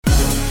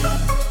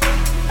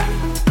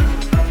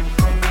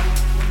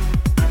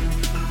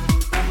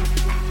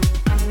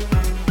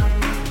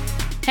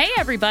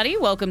everybody.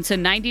 Welcome to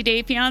 90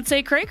 Day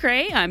Fiancé Cray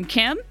Cray. I'm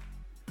Kim.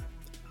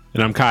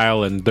 And I'm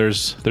Kyle, and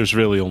there's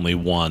really only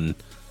one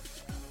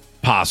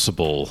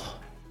possible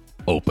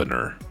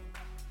opener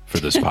for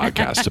this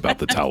podcast about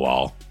the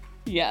tell-all.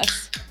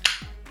 Yes.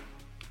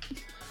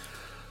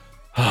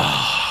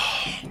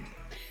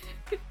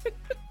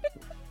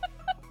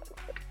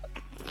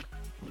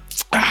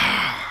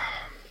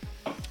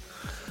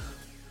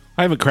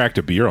 I haven't cracked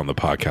a beer on the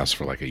podcast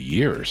for like a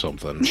year or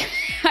something.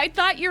 I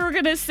thought you were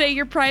going to say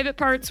your private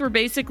parts were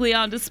basically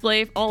on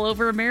display all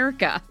over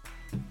America.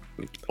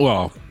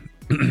 Well,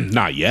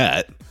 not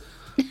yet.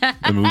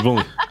 I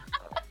mean,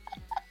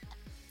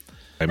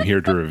 I'm here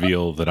to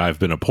reveal that I've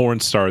been a porn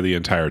star the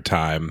entire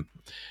time.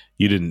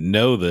 You didn't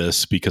know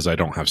this because I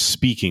don't have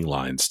speaking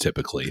lines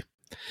typically.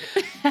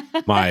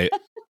 My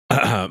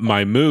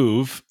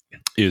move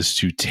is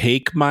to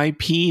take my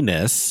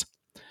penis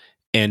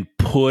and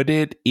put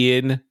it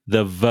in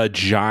the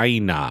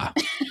vagina.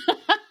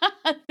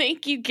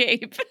 Thank you,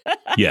 Gabe.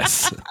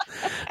 Yes.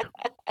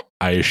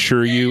 I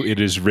assure you it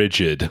is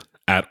rigid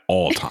at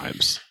all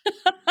times.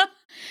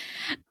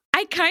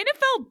 I kind of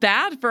felt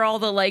bad for all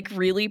the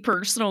really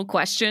personal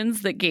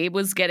questions that Gabe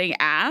was getting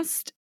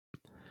asked.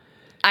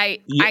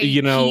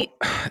 He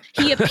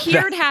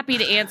appeared happy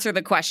to answer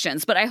the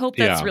questions, but I hope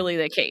that's really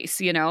the case.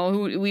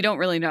 We don't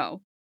really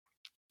know.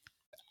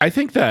 I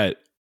think that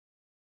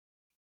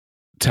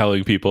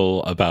telling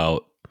people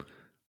about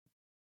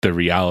the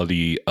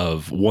reality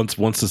of once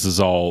this is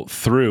all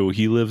through,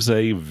 he lives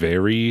a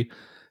very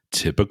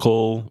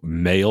typical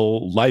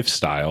male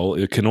lifestyle.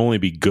 It can only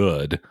be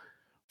good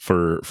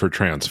for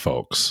trans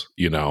folks,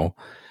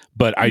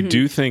 But I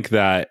do think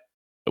that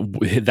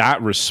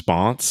that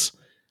response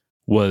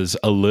was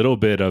a little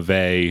bit of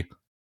a,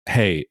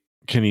 hey,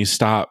 can you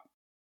stop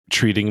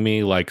treating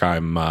me like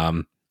I'm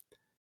on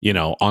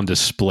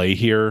display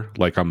here,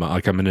 like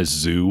I'm in a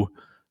zoo?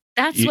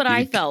 That's what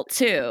I felt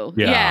too.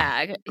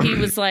 Yeah. He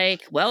was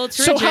like, well, it's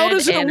rigid. So how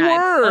does it work?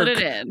 I put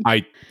it in.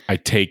 I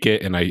take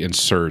it and I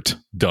insert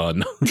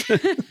done.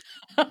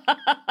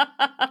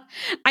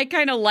 I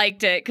kind of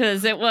liked it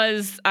because it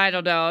was, I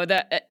don't know,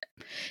 that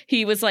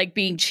he was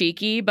being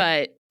cheeky,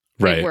 but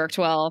it worked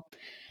well.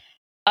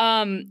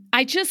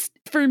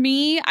 For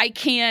me, I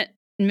can't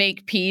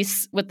make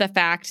peace with the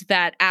fact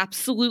that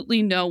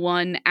absolutely no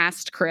one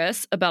asked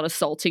Chris about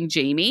assaulting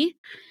Jamie.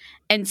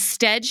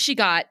 Instead,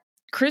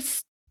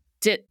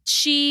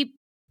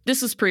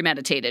 this was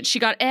premeditated. She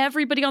got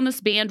everybody on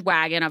this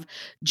bandwagon of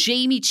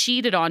Jamie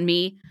cheated on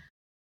me.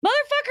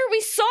 Motherfucker,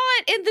 we saw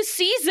it in the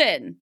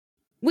season.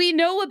 We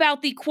know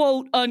about the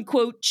quote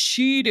unquote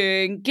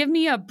cheating. Give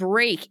me a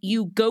break.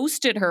 You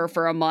ghosted her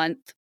for a month.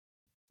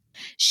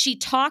 She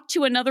talked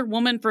to another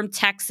woman from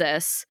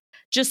Texas,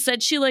 just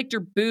said she liked her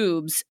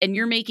boobs, and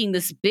you're making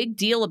this big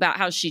deal about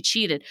how she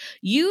cheated.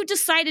 You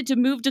decided to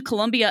move to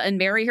Colombia and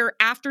marry her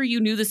after you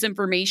knew this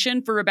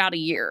information for about a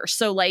year.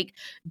 So,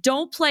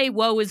 don't play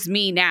woe is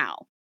me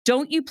now.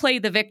 Don't you play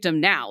the victim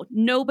now.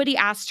 Nobody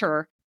asked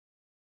her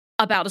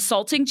about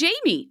assaulting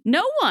Jamie.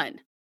 No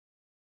one.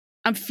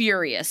 I'm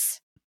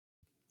furious.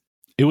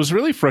 It was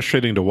really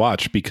frustrating to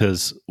watch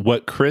because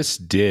what Chris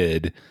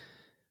did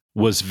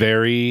was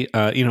very,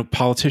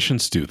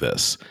 politicians do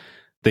this.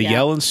 They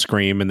yell and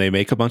scream and they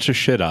make a bunch of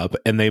shit up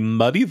and they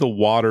muddy the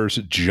waters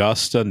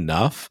just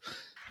enough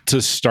to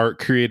start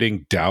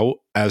creating doubt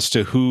as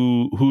to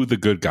who the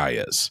good guy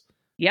is.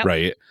 Yep.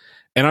 Right.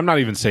 And I'm not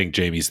even saying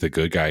Jamie's the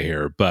good guy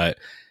here, but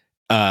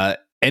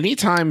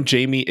anytime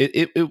Jamie,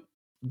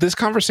 this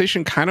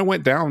conversation kind of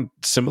went down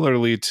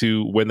similarly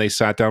to when they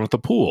sat down at the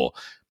pool.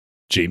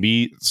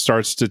 Jamie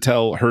starts to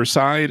tell her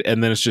side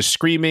and then it's just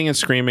screaming and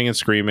screaming and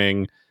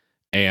screaming.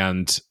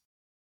 And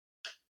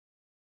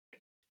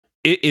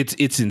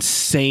it's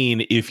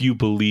insane if you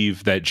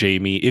believe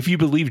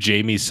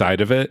Jamie's side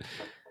of it,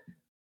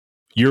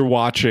 you're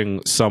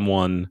watching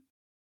someone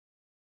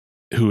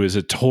who is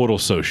a total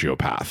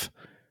sociopath.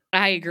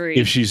 I agree.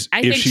 I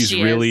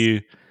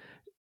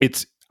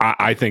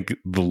think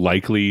the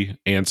likely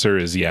answer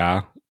is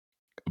yeah.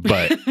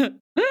 But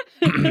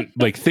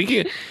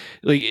thinking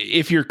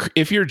if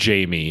you're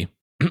Jamie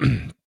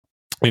and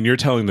you're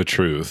telling the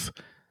truth,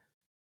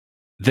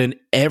 then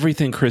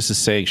everything Chris is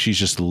saying, she's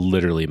just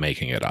literally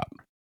making it up.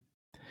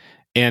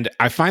 And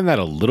I find that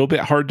a little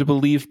bit hard to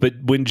believe, but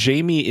when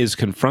Jamie is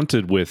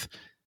confronted with,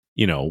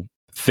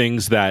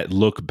 things that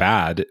look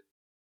bad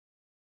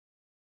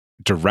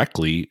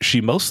directly,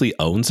 she mostly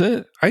owns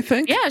it, I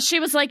think. Yeah,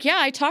 she was like, yeah,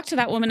 I talked to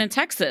that woman in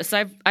Texas.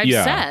 I've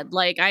said,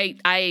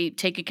 I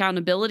take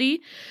accountability.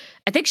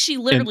 I think she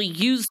literally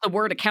used the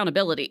word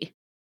accountability.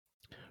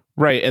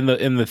 Right. And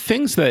the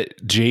things that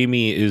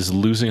Jamie is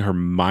losing her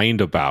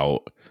mind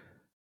about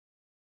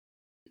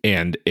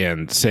and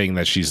saying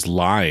that she's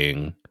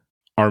lying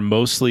are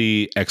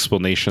mostly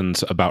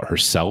explanations about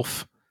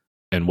herself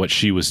and what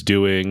she was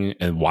doing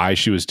and why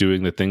she was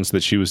doing the things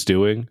that she was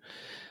doing.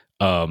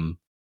 For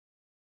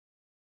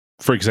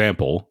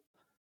example,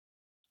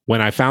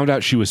 when I found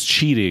out she was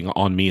cheating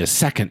on me a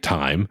second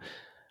time,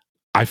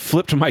 I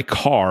flipped my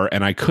car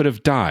and I could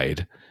have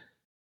died.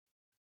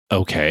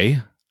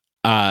 Okay.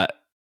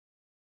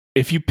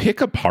 if you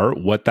pick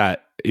apart what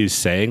that is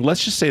saying,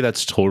 let's just say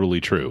that's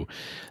totally true.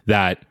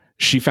 That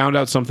she found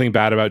out something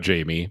bad about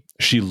Jamie.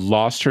 She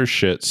lost her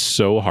shit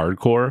so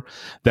hardcore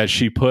that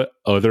she put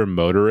other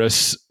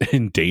motorists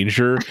in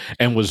danger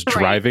and was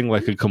driving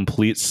like a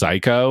complete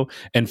psycho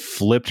and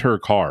flipped her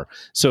car.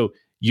 So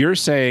you're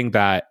saying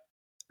that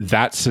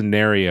that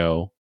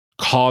scenario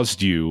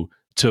caused you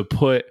to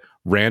put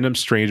random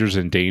strangers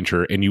in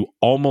danger and you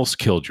almost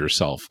killed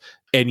yourself.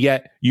 And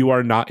yet you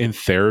are not in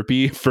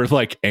therapy for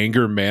like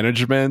anger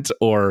management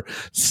or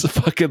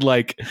fucking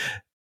like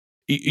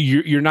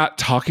you're not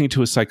talking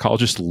to a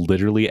psychologist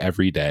literally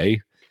every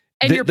day.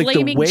 And you're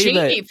blaming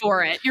Jamie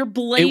for it. You're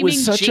blaming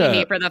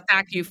Jamie for the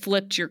fact you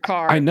flipped your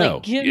car. I know.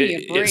 Like, give me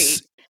a break.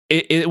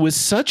 It was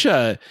such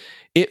a...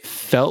 It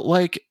felt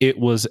like it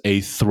was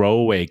a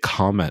throwaway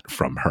comment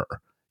from her.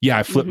 Yeah,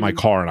 I flipped my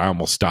car and I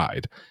almost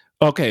died.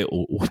 Okay,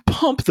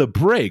 pump the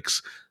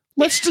brakes.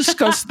 Let's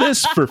discuss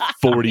this for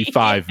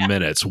 45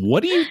 minutes.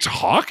 What are you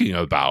talking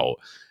about?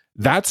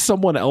 That's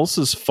someone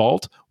else's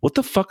fault. What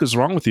the fuck is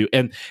wrong with you?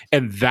 And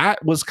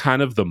that was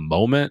kind of the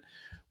moment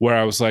where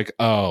I was like,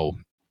 oh,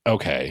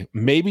 okay,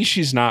 maybe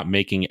she's not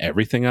making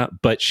everything up,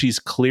 but she's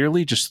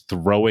clearly just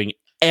throwing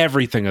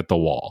everything at the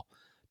wall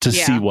to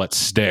see what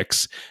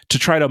sticks, to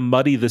try to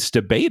muddy this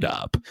debate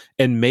up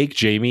and make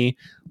Jamie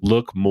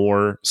look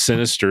more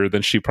sinister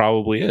than she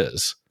probably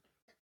is.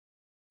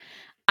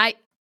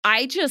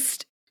 I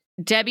just...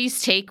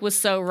 Debbie's take was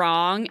so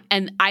wrong,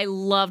 and I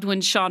loved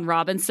when Sean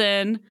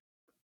Robinson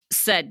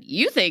said,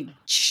 "You think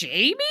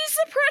Jamie's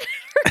a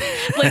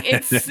predator?" Like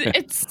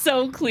it's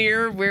so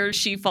clear where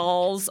she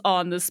falls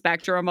on the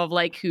spectrum of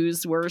like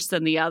who's worse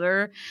than the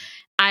other.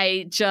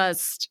 I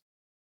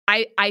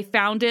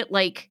found it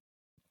like,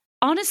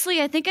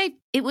 honestly, I think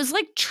it was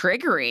like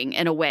triggering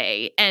in a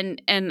way,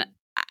 and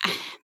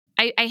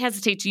I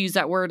hesitate to use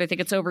that word. I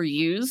think it's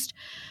overused,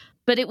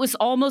 but it was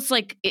almost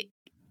like it.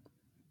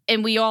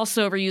 And we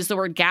also overuse the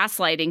word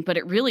gaslighting, but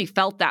it really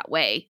felt that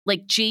way.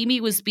 Like Jamie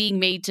was being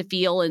made to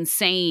feel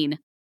insane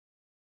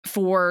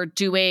for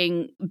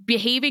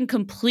behaving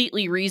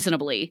completely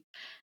reasonably.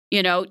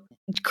 You know,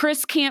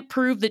 Chris can't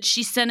prove that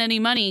she sent any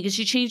money because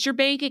she changed her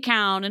bank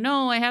account. And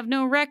I have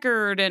no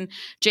record. And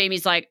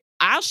Jamie's like,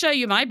 I'll show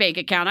you my bank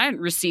account. I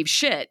didn't receive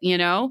shit, you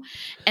know?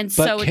 And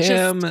but so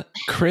Kim,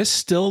 Chris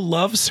still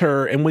loves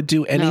her and would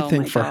do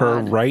anything for her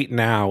right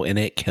now. And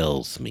it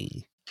kills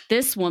me.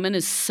 This woman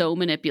is so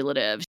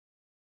manipulative.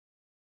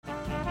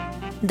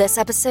 This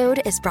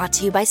episode is brought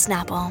to you by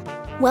Snapple.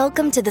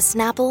 Welcome to the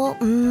Snapple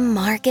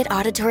Market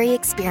Auditory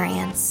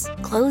Experience.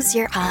 Close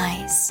your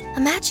eyes.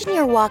 Imagine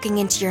you're walking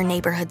into your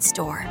neighborhood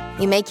store.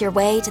 You make your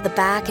way to the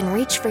back and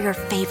reach for your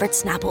favorite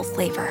Snapple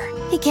flavor.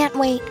 You can't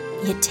wait.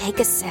 You take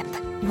a sip.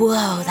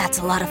 Whoa, that's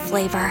a lot of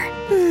flavor.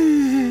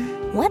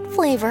 What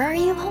flavor are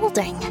you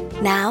holding?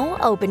 Now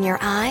open your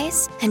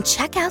eyes and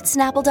check out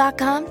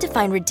Snapple.com to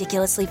find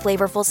ridiculously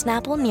flavorful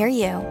Snapple near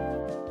you.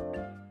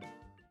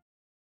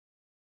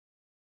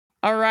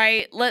 All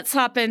right, let's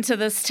hop into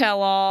this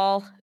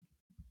tell-all.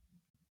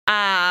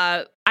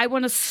 I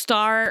want to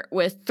start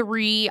with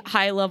 3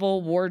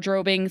 high-level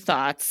wardrobing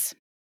thoughts.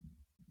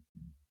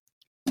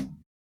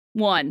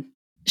 1,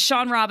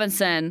 Sean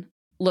Robinson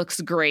looks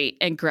great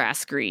in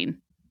grass green.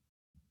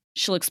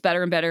 She looks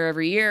better and better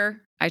every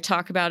year. I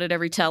talk about it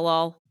every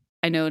tell-all.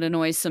 I know it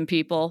annoys some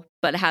people,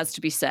 but it has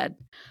to be said.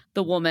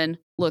 The woman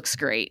looks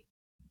great.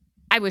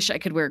 I wish I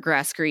could wear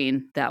grass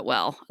green that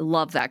well. I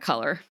love that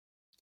color.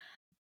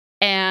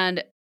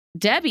 And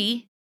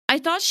Debbie, I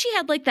thought she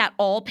had like that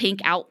all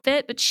pink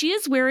outfit, but she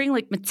is wearing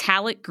like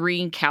metallic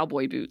green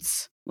cowboy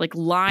boots, like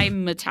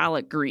lime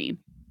metallic green.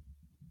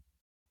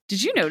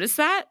 Did you notice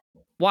that?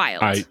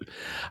 Wild.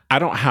 I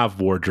don't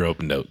have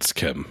wardrobe notes,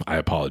 Kim. I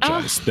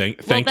apologize.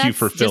 Thank you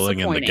for filling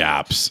in the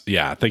gaps.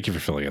 Yeah, thank you for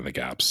filling in the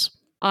gaps.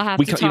 I'll have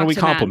to talk to we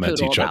Matt compliment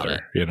Poodle each about other,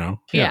 it. you know?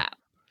 Yeah.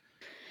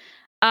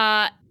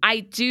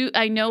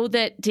 I know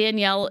that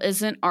Danielle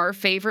isn't our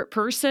favorite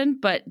person,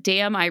 but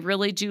damn, I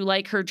really do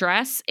like her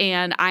dress.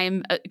 And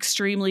I'm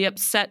extremely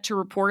upset to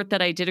report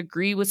that I did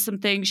agree with some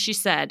things she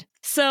said.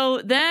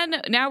 So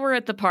then now we're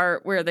at the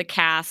part where the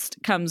cast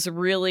comes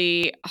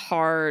really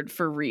hard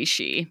for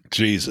Rishi.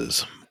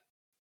 Jesus.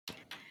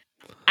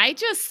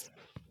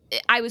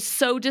 I was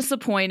so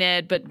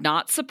disappointed, but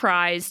not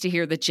surprised to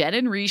hear that Jen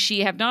and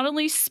Rishi have not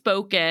only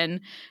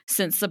spoken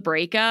since the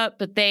breakup,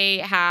 but they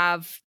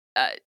have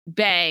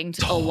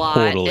banged a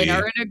lot and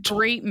are in a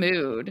great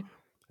mood.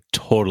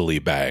 Totally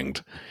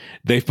banged.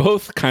 They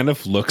both kind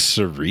of look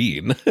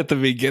serene at the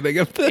beginning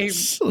of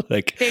this.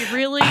 They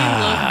really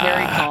look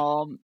very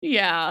calm.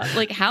 Yeah.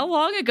 Like, how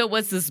long ago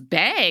was this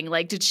bang?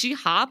 Like, did she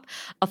hop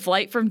a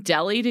flight from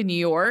Delhi to New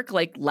York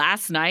like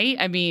last night?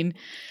 I mean,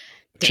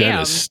 damn. Jen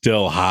is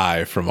still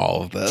high from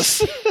all of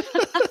this.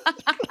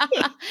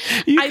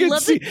 You can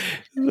see,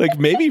 like,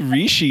 maybe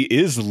Rishi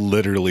is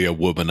literally a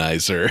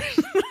womanizer.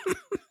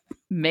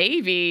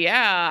 Maybe,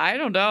 yeah, I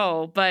don't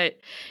know, but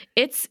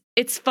it's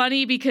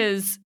funny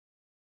because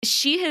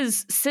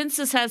since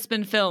this has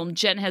been filmed,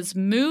 Jen has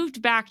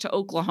moved back to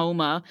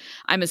Oklahoma.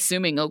 I'm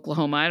assuming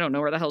Oklahoma. I don't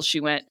know where the hell she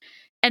went.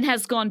 And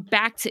has gone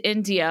back to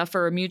India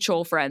for a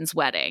mutual friend's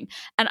wedding.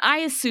 And I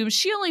assume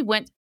she only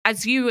went,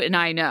 as you and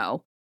I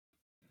know,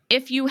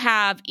 if you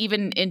have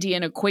even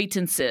Indian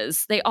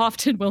acquaintances, they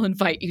often will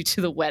invite you to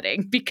the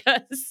wedding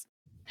because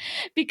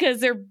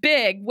they're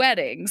big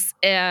weddings.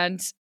 And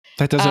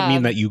that doesn't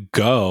mean that you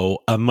go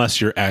unless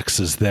your ex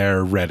is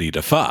there ready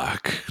to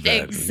fuck.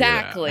 Then,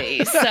 exactly.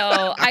 Yeah.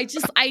 So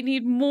I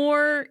need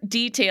more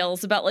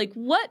details about like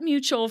what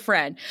mutual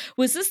friend.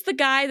 Was this the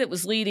guy that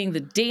was leading the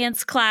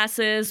dance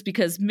classes?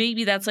 Because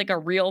maybe that's like a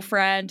real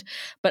friend.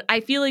 But I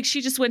feel like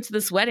she just went to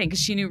this wedding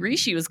because she knew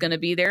Rishi was going to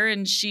be there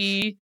and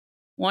she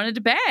wanted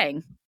to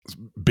bang.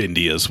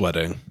 Bindia's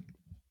wedding.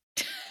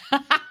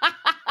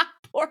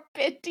 Poor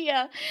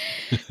Bindia.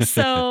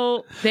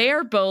 So they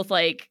are both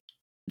like,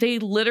 they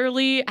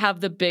literally have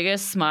the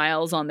biggest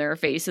smiles on their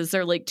faces.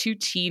 They're like two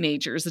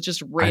teenagers that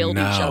just railed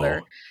each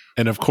other.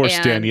 And of course,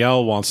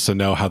 Danielle wants to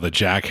know how the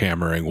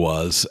jackhammering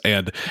was.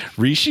 And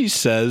Rishi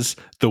says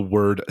the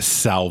word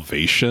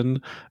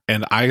salvation,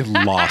 and I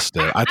lost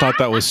it. I thought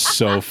that was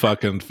so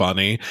fucking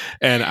funny.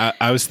 And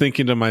I was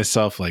thinking to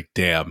myself, like,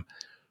 damn,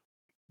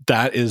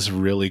 that is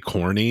really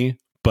corny,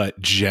 but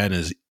Jen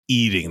is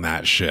eating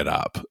that shit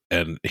up.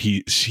 And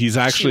he's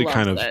actually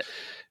kind of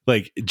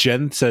like,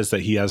 Jen says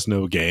that he has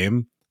no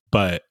game,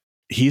 but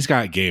he's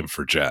got game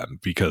for Jen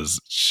because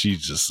she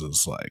just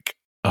is like,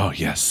 oh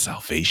yes,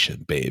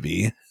 salvation,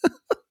 baby.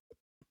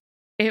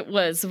 It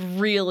was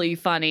really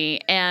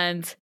funny.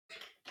 And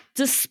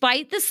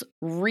despite this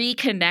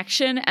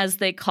reconnection, as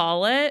they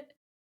call it,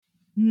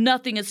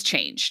 nothing has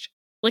changed.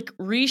 Like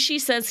Rishi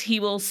says he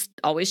will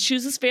always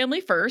choose his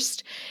family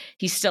first.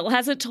 He still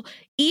hasn't told,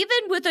 even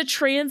with a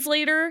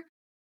translator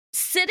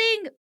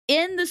sitting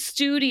in the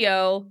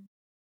studio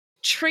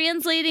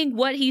translating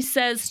what he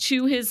says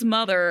to his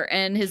mother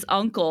and his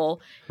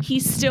uncle, he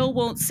still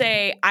won't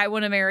say, I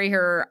want to marry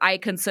her. I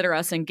consider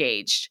us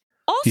engaged.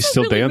 Also, he's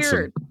still really dancing.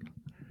 Weird.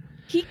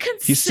 He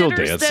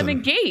considers them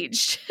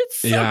engaged.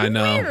 It's so I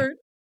know. weird.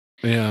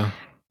 Yeah.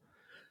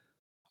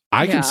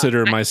 I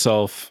consider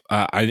myself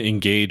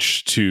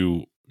engaged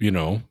to,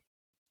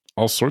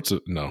 all sorts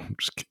of, no, I'm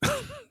just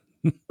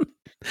kidding.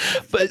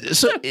 But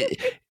so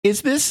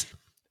is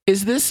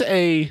this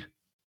a,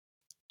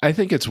 I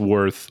think it's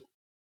worth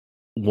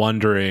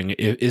wondering,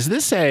 is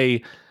this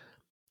a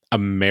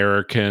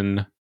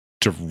American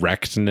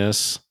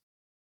directness?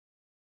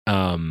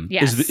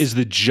 Yes. Is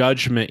the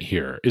judgment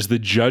here, is the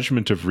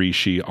judgment of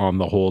Rishi on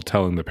the whole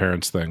telling the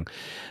parents thing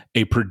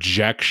a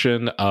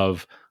projection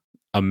of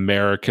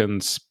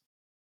Americans'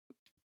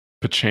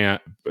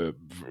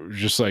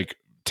 just like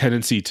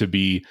tendency to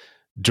be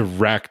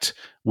direct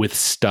with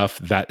stuff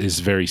that is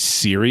very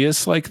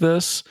serious like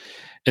this?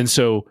 And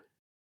so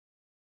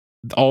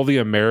all the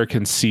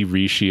Americans see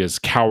Rishi as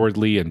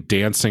cowardly and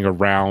dancing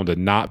around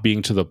and not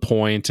being to the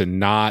point and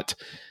not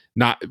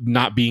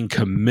being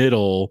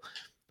committal,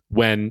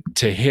 when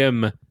to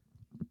him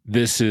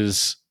this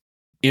is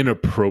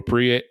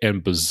inappropriate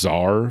and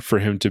bizarre for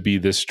him to be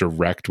this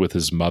direct with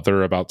his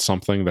mother about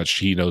something that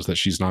she knows that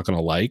she's not going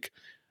to like.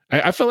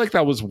 I feel like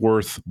that was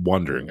worth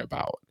wondering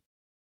about.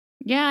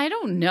 Yeah, I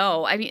don't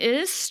know. I mean, it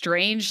is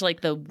strange,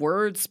 like the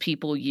words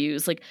people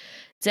use. Like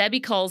Debbie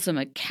calls him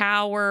a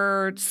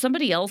coward.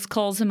 Somebody else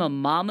calls him a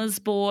mama's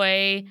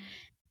boy.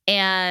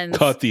 And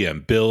cut the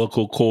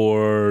umbilical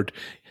cord.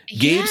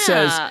 Gabe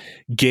says,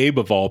 Gabe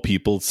of all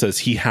people says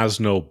he has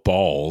no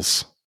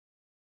balls.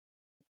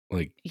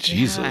 Like,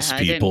 Jesus,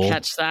 people. I didn't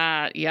catch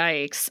that.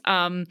 Yikes.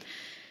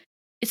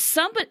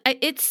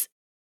 It's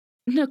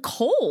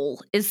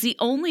Nicole is the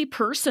only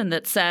person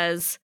that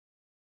says,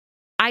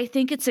 I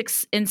think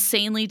it's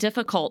insanely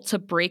difficult to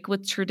break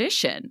with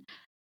tradition.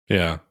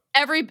 Yeah.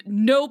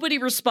 Nobody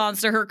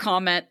responds to her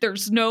comment.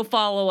 There's no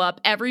follow-up.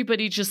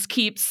 Everybody just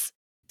keeps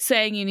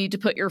saying you need to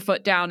put your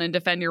foot down and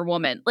defend your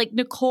woman. Like,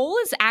 Nicole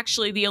is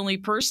actually the only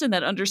person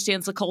that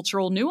understands the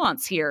cultural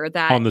nuance here.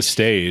 That on the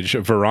stage,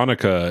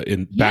 Veronica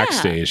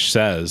backstage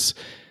says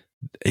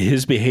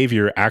his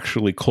behavior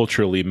actually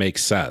culturally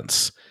makes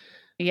sense.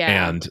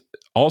 Yeah. And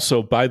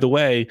also, by the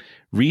way,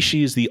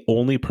 Rishi is the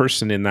only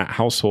person in that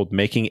household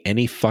making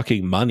any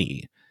fucking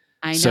money.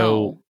 I know.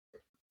 So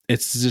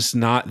it's just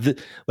not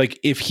like,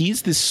 if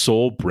he's the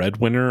sole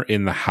breadwinner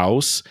in the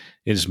house,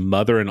 his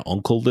mother and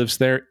uncle lives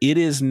there, it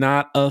is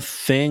not a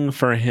thing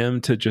for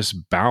him to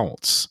just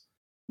bounce.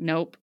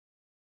 Nope.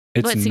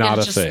 It's not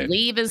a just thing.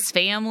 Leave his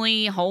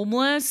family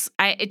homeless.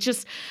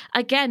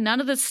 Again, none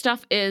of this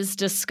stuff is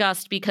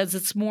discussed because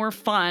it's more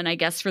fun, I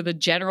guess, for the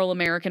general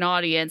American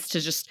audience to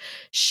just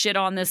shit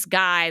on this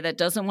guy that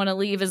doesn't want to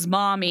leave his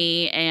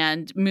mommy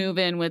and move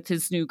in with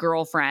his new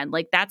girlfriend.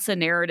 Like, that's a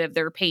narrative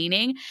they're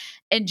painting.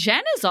 And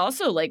Jen is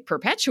also like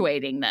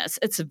perpetuating this.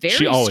 It's very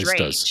She always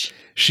strange. does.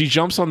 She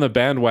jumps on the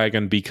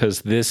bandwagon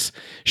because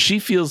she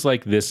feels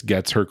like this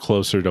gets her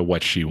closer to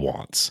what she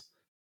wants.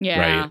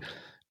 Yeah. Right.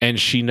 And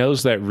she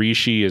knows that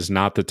Rishi is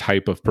not the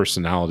type of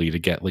personality to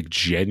get like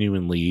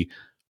genuinely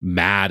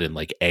mad and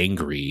like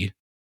angry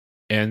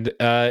And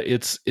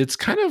it's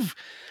kind of,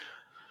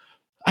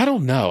 I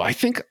don't know. I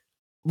think,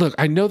 look,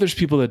 I know there's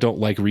people that don't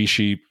like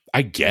Rishi.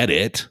 I get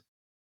it.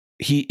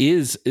 He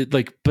is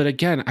like, but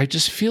again, I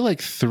just feel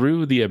like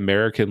through the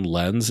American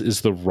lens is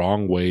the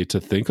wrong way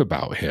to think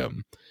about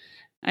him.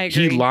 I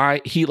agree.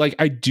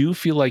 I do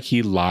feel like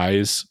he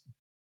lies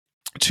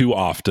too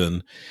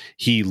often.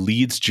 He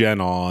leads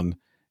Jen on.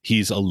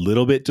 He's a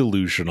little bit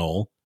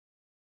delusional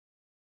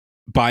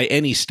by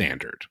any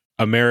standard,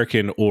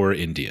 American or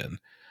Indian.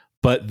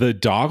 But the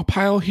dog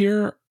pile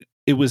here,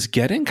 it was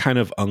getting kind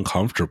of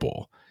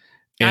uncomfortable.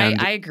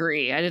 And I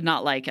agree. I did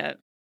not like it.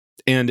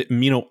 And,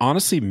 you know,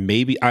 honestly,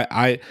 maybe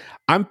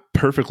I'm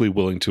perfectly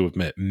willing to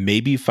admit,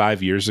 maybe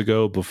 5 years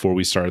ago, before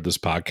we started this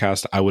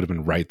podcast, I would have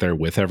been right there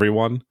with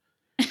everyone.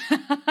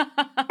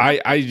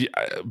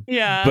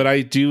 Yeah. But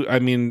I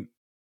mean,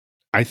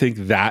 I think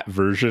that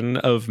version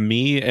of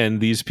me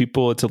and these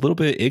people, it's a little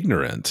bit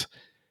ignorant.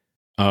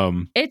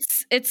 We're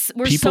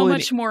so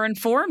much more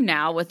informed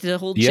now with the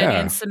whole Jenny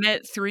and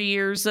Submit 3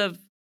 years of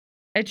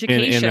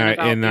education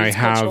about these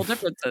cultural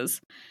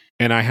differences.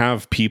 And I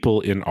have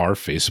people in our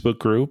Facebook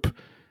group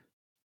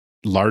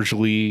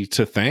largely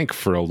to thank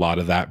for a lot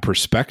of that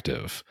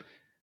perspective.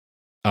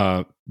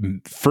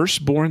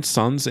 Firstborn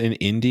sons in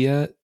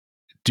India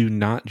do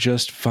not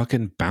just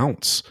fucking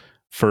bounce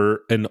for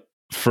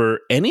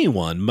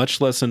anyone,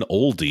 much less an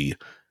oldie,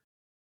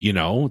 you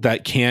know,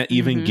 that can't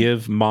even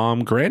give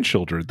mom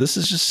grandchildren.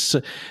 This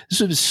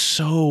would be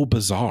so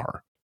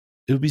bizarre.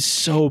 It would be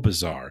so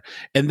bizarre.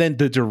 And then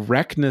the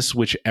directness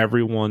which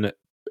everyone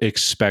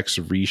expects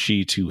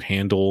Rishi to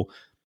handle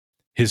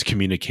his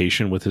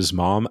communication with his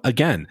mom,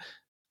 again,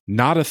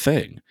 not a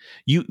thing.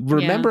 You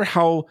remember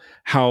how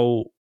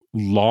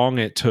long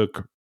it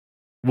took.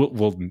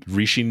 Well,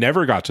 Rishi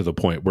never got to the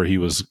point where he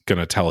was going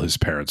to tell his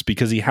parents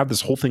because he had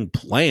this whole thing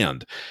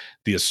planned,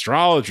 the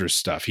astrologer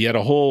stuff. He had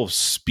a whole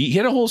he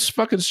had a whole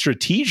fucking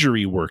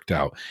strategery worked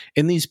out,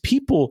 and these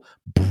people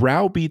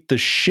browbeat the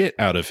shit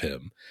out of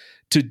him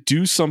to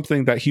do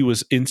something that he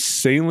was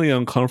insanely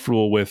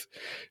uncomfortable with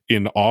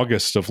in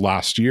August of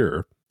last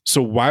year.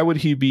 So why would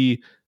he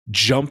be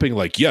jumping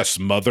like, yes,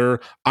 mother,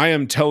 I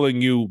am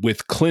telling you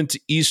with Clint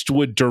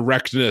Eastwood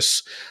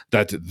directness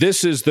that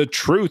this is the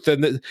truth.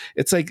 And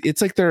it's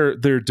like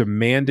they're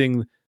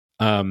demanding.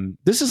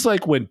 This is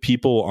like when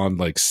people on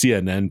like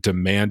CNN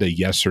demand a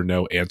yes or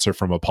no answer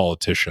from a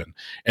politician,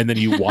 and then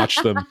you watch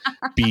them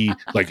be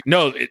like,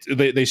 no,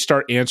 they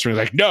start answering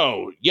like,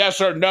 no,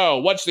 yes or no.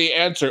 What's the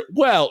answer?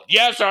 Well,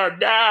 yes or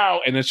no.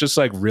 And it's just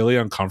like really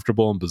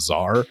uncomfortable and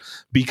bizarre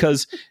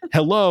because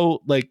hello,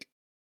 like,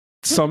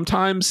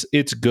 sometimes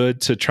it's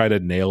good to try to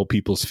nail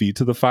people's feet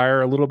to the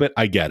fire a little bit.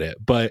 I get it.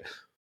 But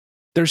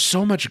there's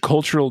so much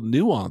cultural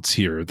nuance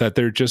here that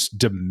they're just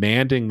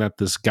demanding that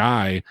this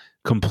guy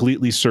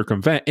completely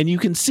circumvent. And you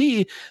can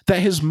see that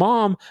his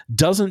mom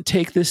doesn't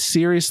take this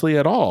seriously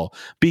at all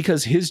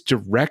because his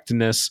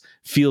directness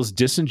feels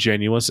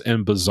disingenuous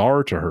and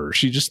bizarre to her.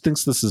 She just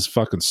thinks this is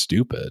fucking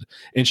stupid.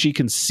 And she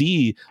can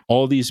see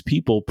all these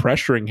people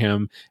pressuring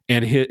him,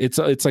 and it's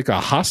like a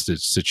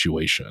hostage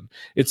situation.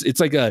 It's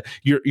like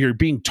you're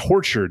being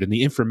tortured and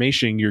the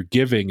information you're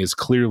giving is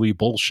clearly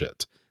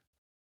bullshit.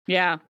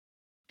 Yeah.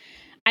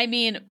 I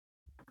mean,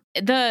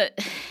 the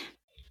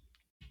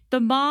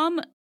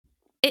mom,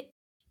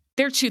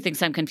 there are two things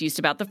I'm confused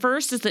about. The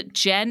first is that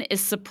Jen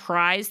is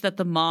surprised that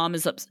the mom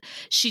is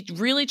she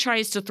really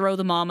tries to throw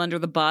the mom under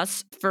the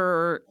bus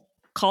for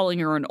calling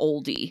her an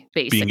oldie,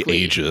 basically.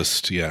 Being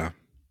ageist, yeah.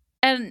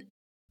 And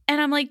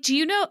I'm like, do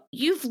you know,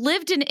 you've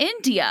lived in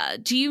India.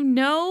 Do you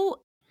know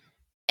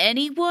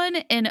anyone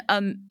in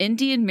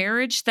Indian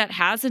marriage that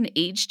has an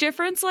age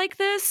difference like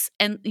this?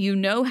 And you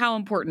know how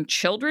important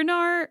children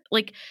are?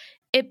 Like,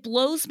 it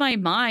blows my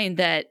mind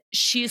that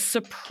she's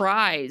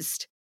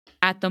surprised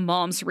at the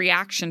mom's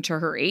reaction to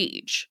her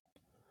age.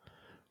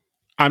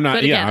 I'm not.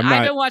 But again, I'm not,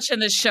 I've been watching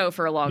this show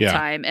for a long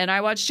time, and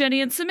I watched Jenny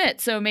and Submit,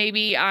 so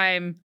maybe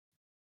I'm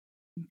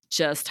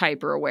just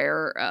hyper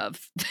aware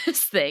of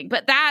this thing.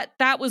 But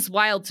that was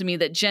wild to me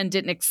that Jen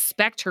didn't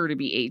expect her to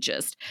be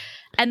ageist.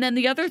 And then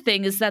the other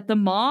thing is that the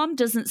mom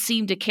doesn't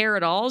seem to care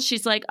at all.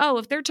 She's like, oh,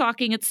 if they're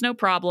talking, it's no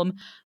problem.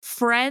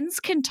 Friends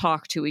can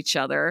talk to each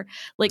other.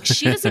 Like,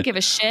 she doesn't give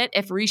a shit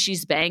if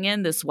Rishi's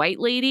banging this white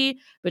lady,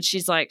 but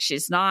she's like,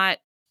 she's not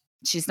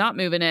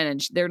moving in,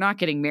 and they're not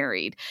getting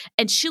married.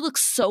 And she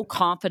looks so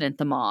confident,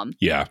 the mom.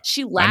 Yeah.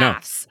 She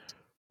laughs.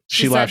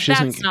 She laughed.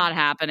 That's not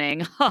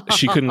happening.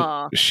 She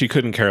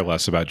couldn't care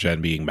less about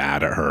Jen being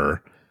mad at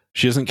her.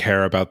 She doesn't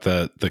care about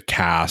the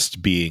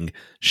cast being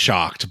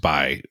shocked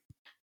by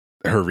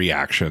her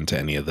reaction to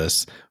any of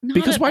this.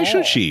 Because why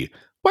should she?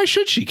 Why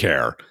should she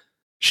care?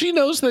 She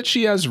knows that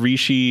she has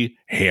Rishi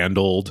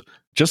handled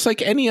just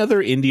like any other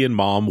Indian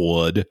mom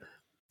would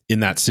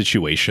in that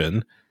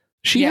situation.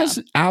 She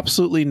has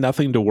absolutely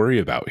nothing to worry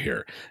about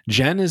here.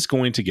 Jen is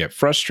going to get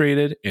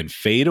frustrated and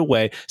fade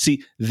away.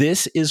 See,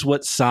 this is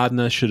what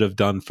Sadhna should have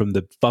done from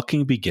the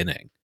fucking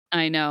beginning.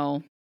 I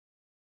know.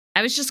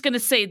 I was just going to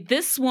say,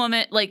 this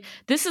woman, like,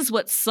 this is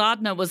what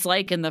Sadhna was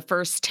like in the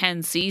first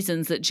 10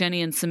 seasons that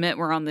Jenny and Sumit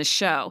were on this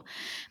show.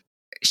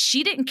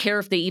 She didn't care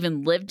if they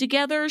even lived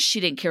together. She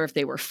didn't care if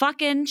they were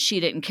fucking. She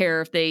didn't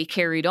care if they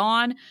carried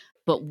on.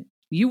 But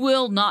you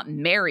will not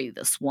marry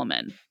this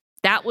woman.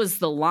 That was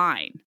the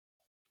line.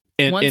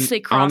 Once they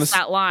crossed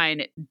that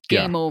line,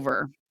 game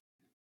over.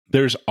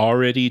 There's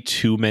already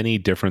too many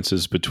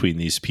differences between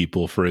these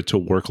people for it to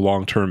work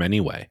long term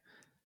anyway.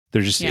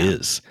 There just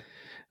is.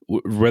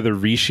 Whether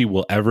Rishi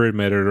will ever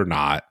admit it or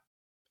not,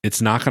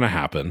 it's not going to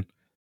happen.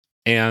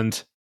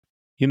 And,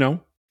 you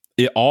know,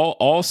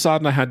 all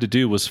Sadhna had to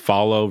do was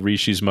follow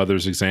Rishi's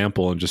mother's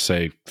example and just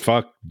say,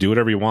 fuck, do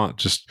whatever you want.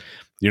 Just,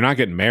 you're not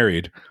getting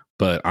married,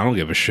 but I don't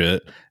give a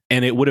shit.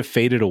 And it would have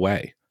faded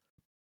away.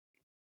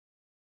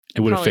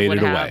 It would have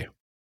faded away.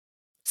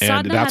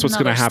 And that's what's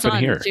going to happen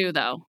here. Too,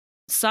 though.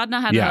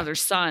 Sadhna had another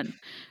son.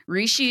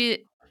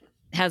 Rishi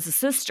has a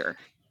sister.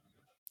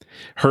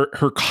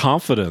 Her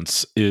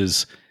confidence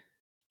is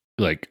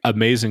like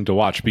amazing to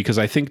watch, because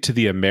I think to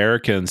the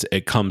Americans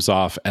it comes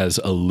off as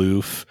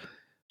aloof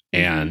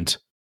and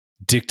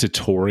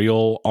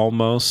dictatorial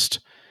almost.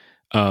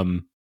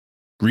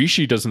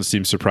 Rishi doesn't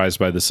seem surprised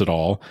by this at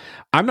all.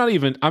 I'm not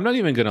even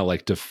gonna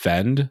like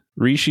defend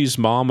Rishi's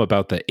mom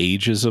about the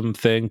ageism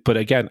thing, but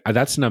again,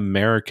 that's an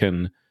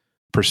American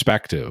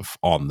perspective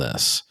on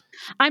this.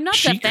 I'm not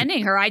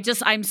defending her.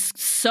 I'm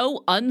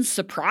so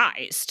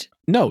unsurprised.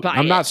 No,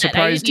 I'm not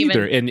surprised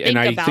either. And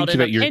I think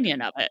that your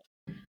opinion of it.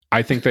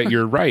 I think that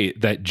you're right,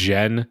 that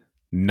Jen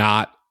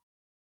not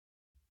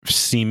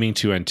seeming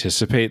to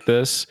anticipate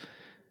this,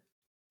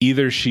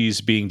 either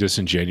she's being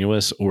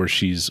disingenuous or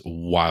she's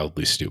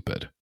wildly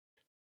stupid.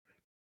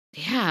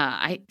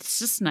 Yeah, it's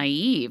just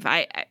naive.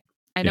 I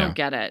don't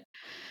get it.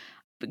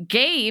 But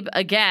Gabe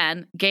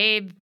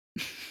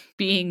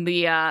being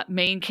the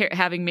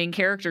having main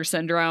character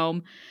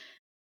syndrome,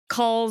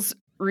 calls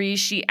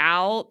Rishi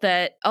out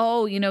that,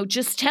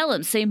 just tell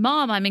him, say,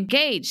 Mom, I'm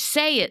engaged.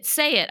 Say it.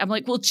 I'm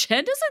like, well,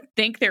 Jen doesn't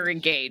think they're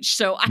engaged.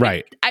 So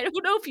I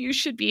don't know if you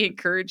should be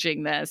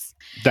encouraging this.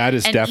 That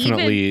is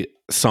definitely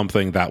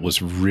something that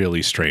was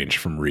really strange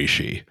from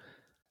Rishi.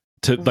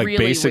 To like really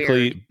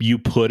basically weird. You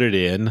put it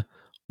in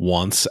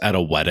once at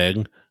a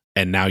wedding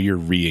and now you're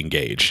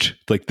re-engaged.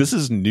 Like, this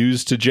is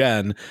news to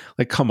Jen.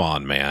 Like, come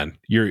on, man.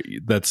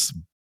 That's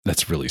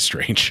really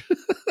strange.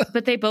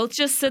 But they both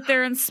just sit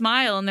there and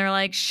smile and they're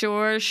like,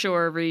 sure,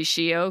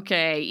 Rishi,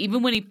 okay.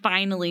 Even when he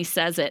finally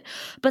says it.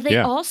 But they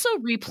also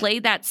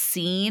replay that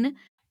scene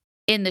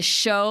in the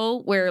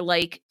show where,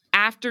 like,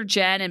 after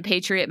Jen and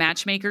Patriot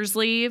Matchmakers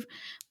leave,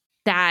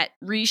 that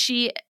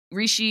Rishi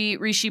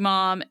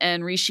mom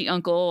and Rishi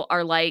uncle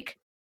are like,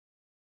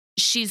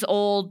 she's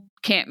old,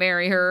 can't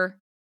marry her.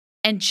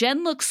 And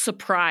Jen looks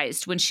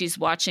surprised when she's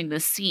watching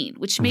this scene,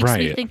 which makes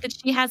me think that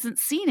she hasn't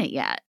seen it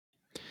yet.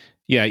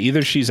 Yeah,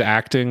 either she's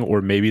acting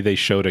or maybe they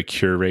showed a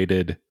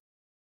curated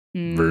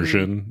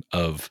version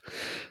of,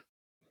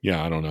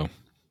 I don't know.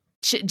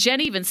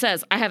 Jen even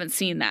says, I haven't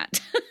seen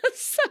that.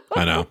 So,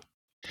 I know.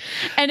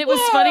 And it was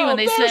funny when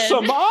they said, there's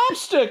some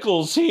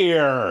obstacles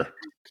here.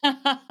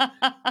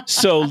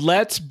 So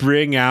let's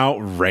bring out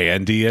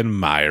Randy and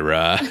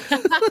Myra.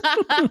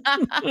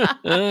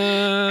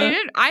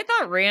 I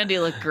thought Randy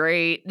looked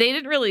great. They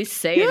didn't really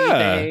say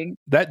anything.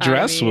 That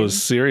dress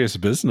was serious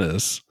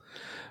business.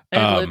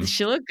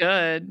 She looked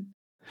good.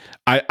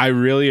 I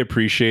really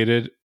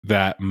appreciated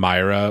that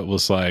Myra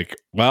was like,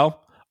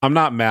 well, I'm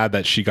not mad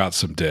that she got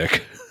some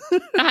dick.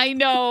 I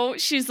know.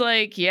 She's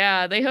like,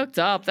 yeah, they hooked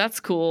up.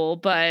 That's cool.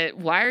 But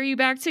why are you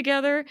back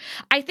together?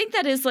 I think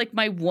that is like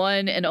my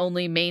one and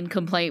only main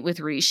complaint with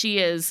Rishi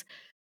is,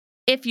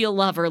 if you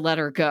love her, let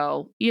her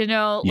go.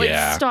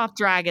 Stop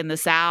dragging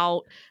this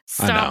out.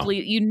 Stop.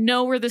 You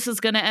know where this is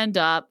going to end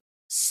up.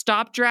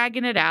 Stop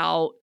dragging it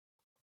out.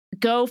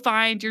 Go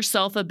find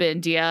yourself a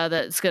Bindia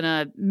that's going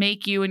to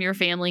make you and your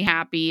family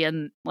happy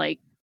and like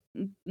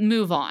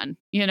move on,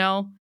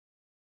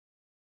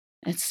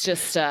 It's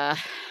just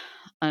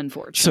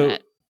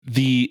unfortunate. So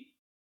the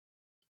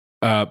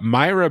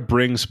Myra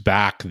brings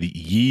back the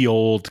ye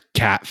old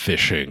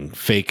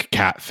fake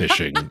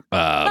catfishing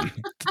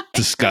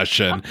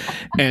discussion.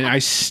 And I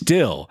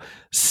still,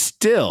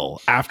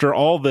 after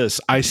all this,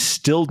 I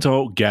still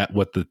don't get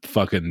what the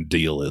fucking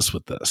deal is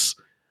with this.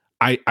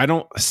 I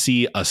don't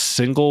see a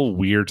single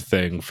weird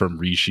thing from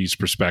Rishi's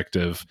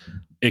perspective,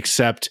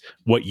 except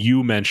what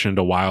you mentioned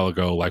a while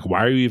ago. Like,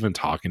 why are you even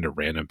talking to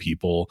random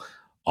people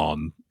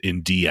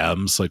in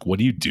DMs? Like, what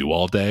do you do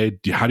all day?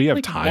 How do you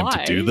have time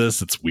to do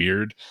this? It's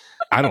weird.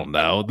 I don't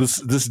know. This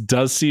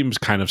does seem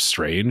kind of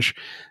strange.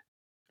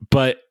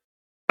 But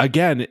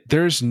again,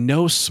 there's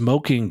no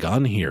smoking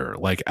gun here,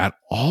 like, at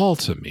all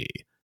to me.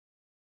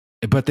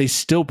 But they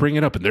still bring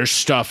it up, and there's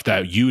stuff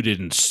that you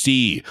didn't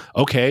see.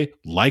 Okay,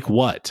 like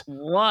what?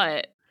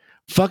 What?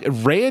 Fuck,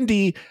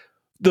 Randy,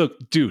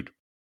 dude.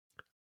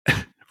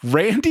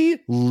 Randy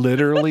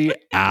literally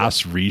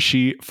asked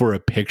Rishi for a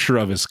picture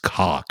of his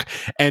cock,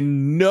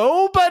 and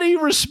nobody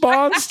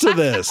responds to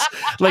this.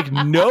 Like,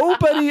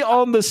 nobody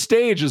on the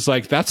stage is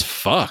like, that's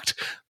fucked.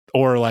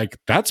 or like,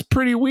 that's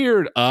pretty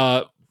weird.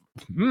 But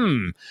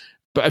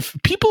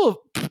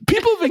people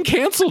have been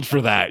canceled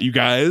for that, you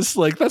guys.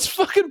 Like, that's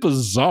fucking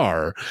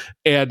bizarre.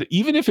 And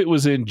even if it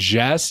was in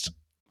jest,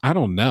 I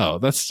don't know.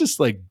 That's just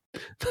like,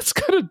 that's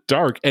kind of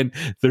dark. And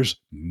there's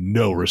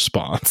no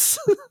response.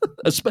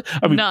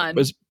 I mean, None.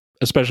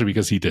 Especially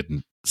because he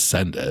didn't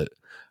send it.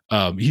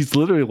 He's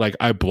literally like,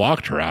 I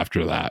blocked her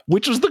after that,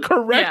 which was the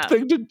correct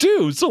thing to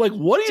do. So like,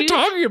 what are you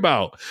talking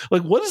about?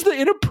 Like, what is the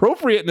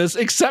inappropriateness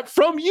except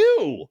from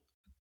you?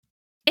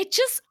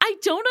 I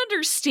don't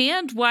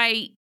understand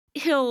why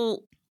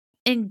he'll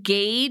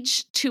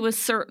engage to a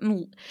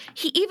certain,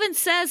 he even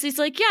says, he's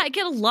like, yeah, I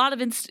get a lot of,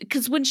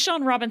 because when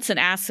Sean Robinson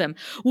asks him,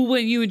 well,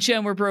 when you and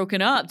Jen were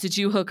broken up, did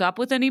you hook up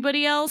with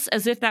anybody else?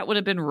 As if that would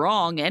have been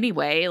wrong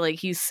anyway. Like,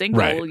 he's single,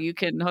 right. You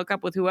can hook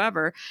up with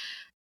whoever.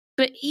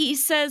 But he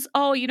says,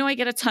 oh, I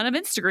get a ton of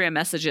Instagram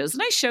messages.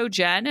 And I show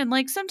Jen, and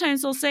like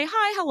sometimes they'll say,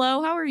 hi,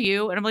 hello, how are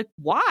you? And I'm like,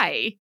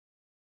 why?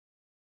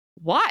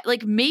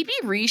 Like, maybe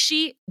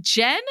Rishi,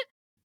 Jen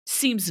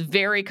seems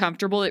very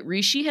comfortable that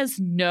Rishi has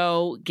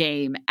no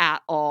game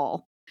at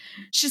all.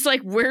 She's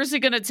like, where's he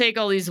going to take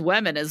all these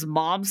women? His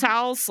mom's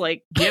house?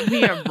 Like, give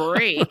me a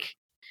break.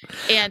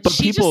 And but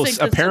she people just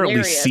thinks apparently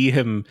hilarious. See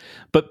him,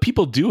 but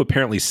people do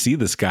apparently see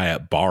this guy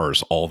at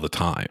bars all the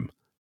time.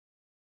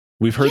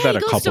 We've heard that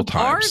a couple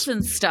times. Bars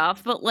and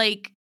stuff, but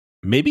like,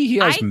 maybe he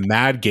has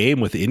mad game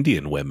with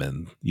Indian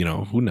women.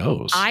 Who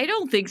knows? I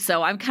don't think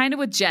so. I'm kind of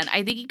with Jen.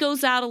 I think he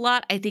goes out a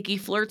lot. I think he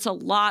flirts a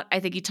lot. I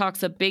think he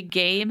talks a big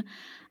game.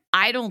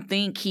 I don't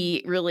think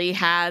he really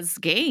has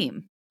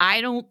game.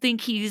 I don't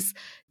think he's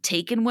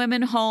taking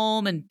women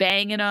home and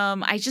banging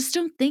them. I just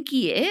don't think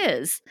he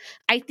is.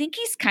 I think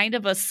he's kind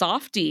of a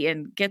softie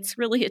and gets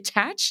really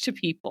attached to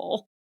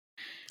people.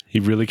 He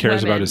really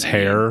cares about his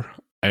hair.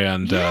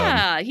 And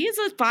he has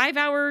a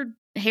 5-hour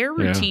hair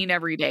routine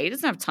every day. He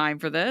doesn't have time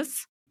for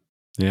this.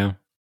 Yeah.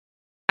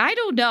 I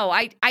don't know.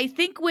 I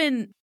think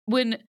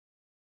when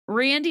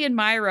Randy and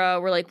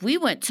Myra were like, we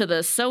went to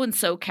the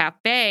so-and-so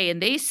cafe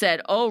and they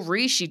said, oh,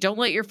 Rishi, don't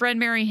let your friend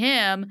marry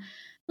him.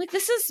 Like,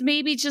 this is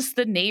maybe just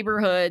the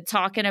neighborhood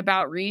talking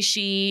about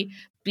Rishi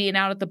being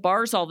out at the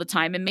bars all the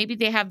time. And maybe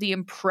they have the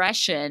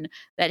impression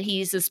that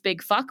he's this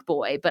big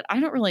fuckboy, but I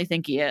don't really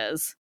think he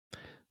is.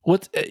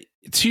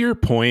 To your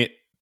point,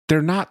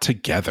 they're not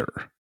together.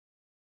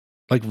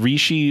 Like,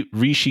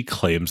 Rishi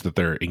claims that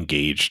they're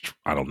engaged.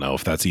 I don't know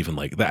if that's even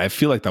like that. I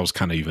feel like that was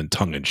kind of even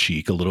tongue in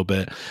cheek a little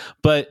bit,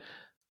 but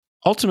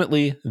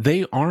ultimately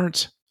they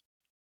aren't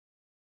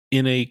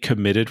in a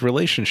committed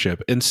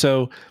relationship. And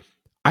so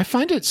I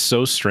find it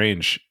so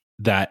strange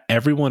that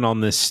everyone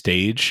on this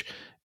stage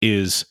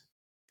is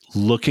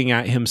looking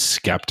at him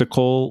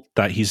skeptical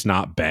that he's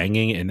not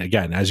banging. And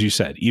again, as you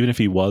said, even if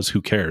he was,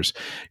 who cares?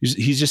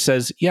 He just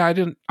says, yeah,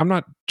 I'm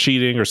not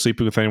cheating or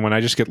sleeping with anyone.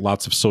 I just get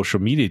lots of social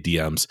media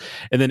DMs.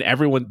 And then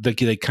everyone,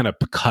 they kind of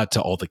cut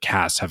to all the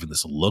cast having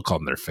this look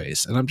on their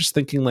face. And I'm just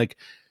thinking, like,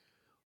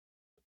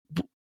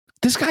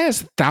 this guy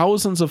has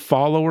thousands of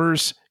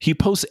followers. He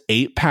posts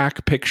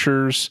 8-pack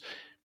pictures.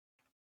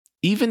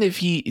 Even if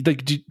he,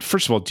 like,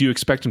 first of all, do you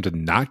expect him to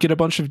not get a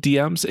bunch of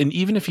DMs? And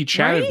even if he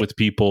chatted with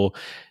people,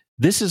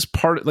 this is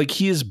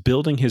he is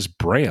building his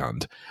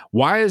brand.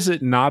 Why is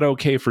it not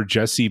okay for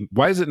Jesse?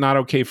 Why is it not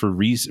okay for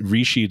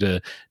Rishi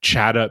to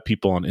chat up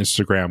people on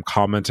Instagram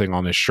commenting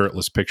on his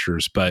shirtless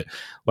pictures? But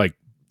like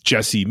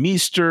Jesse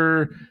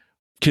Meester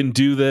can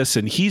do this,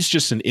 and he's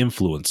just an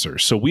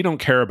influencer. So we don't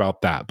care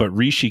about that, but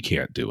Rishi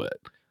can't do it.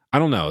 I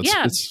don't know.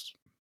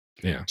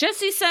 Yeah.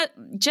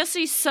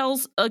 Jesse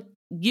sells a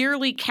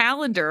yearly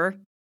calendar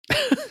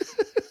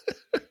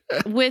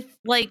with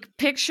like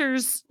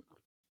pictures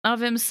of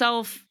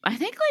himself, I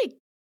think, like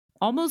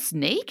almost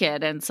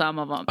naked in some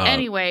of them.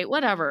 Anyway,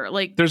 whatever.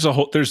 Like,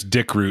 there's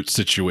dick root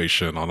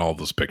situation on all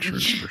those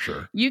pictures for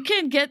sure. You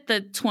can get the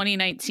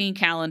 2019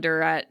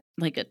 calendar at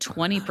like a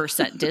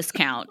 20%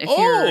 discount if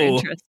you're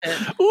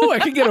interested. Oh, I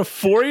can get a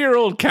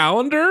 4-year-old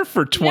calendar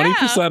for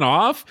 20%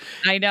 off.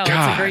 I know.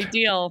 God. It's a great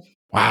deal.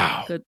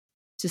 Wow.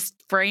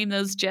 Just frame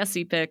those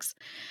Jesse pics.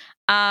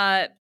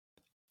 Yeah.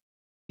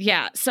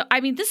 So,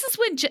 I mean, this is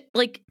when,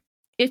 like,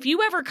 if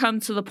you ever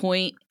come to the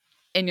point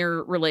in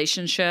your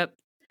relationship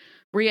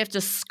where you have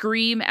to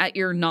scream at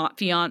your not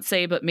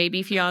fiance, but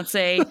maybe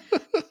fiance,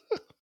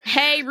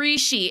 hey,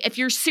 Rishi, if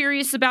you're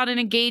serious about an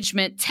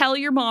engagement, tell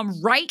your mom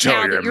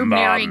now that you're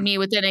marrying me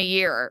within a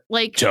year.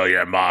 Like, tell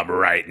your mom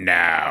right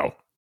now.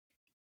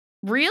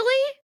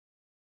 Really?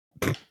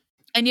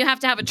 And you have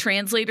to have a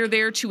translator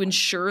there to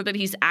ensure that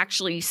he's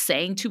actually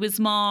saying to his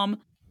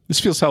mom. This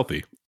feels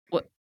healthy.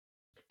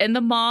 And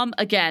the mom,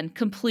 again,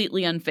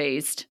 completely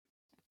unfazed.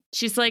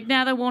 She's like,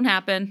 nah, that won't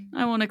happen.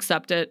 I won't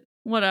accept it.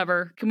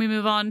 Whatever. Can we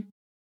move on?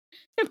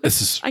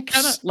 I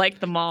kind of like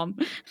the mom.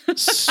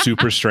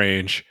 Super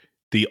strange.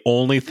 The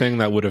only thing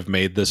that would have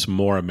made this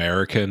more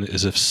American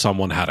is if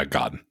someone had a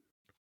gun.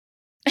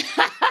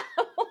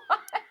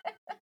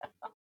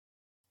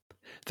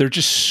 they're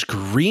just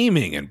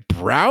screaming and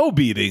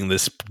browbeating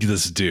this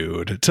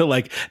dude to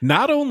like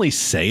not only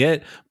say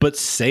it, but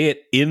say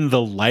it in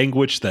the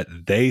language that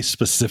they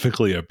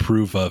specifically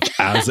approve of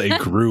as a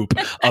group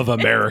of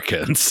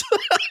Americans.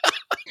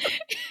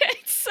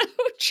 It's so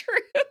true.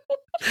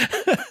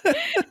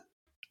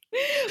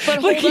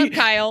 But hold up,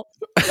 Kyle.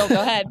 Oh,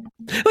 go ahead.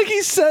 Like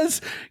he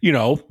says,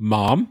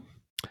 Mom,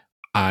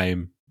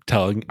 I'm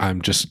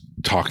just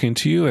talking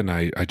to you, and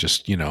I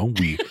just,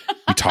 we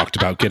talked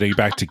about getting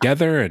back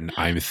together, and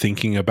I'm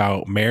thinking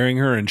about marrying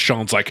her. And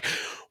Sean's like,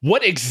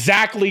 what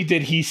exactly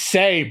did he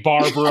say,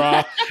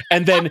 Barbara?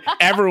 And then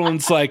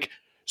everyone's like,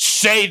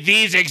 say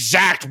these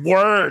exact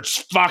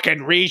words,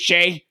 fucking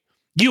Rishi.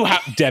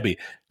 Debbie,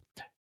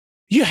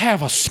 you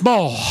have a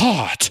small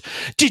heart.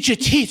 Did you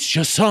teach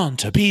your son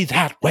to be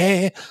that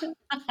way?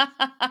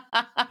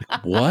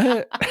 Like,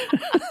 what?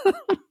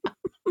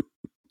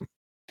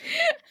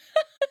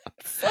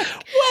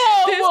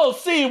 We'll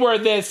see where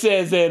this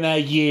is in a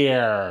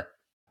year.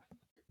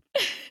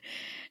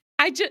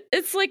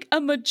 It's like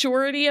a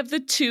majority of the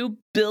 2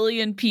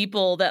 billion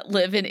people that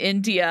live in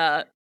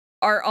India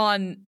are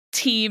on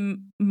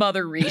team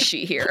Mother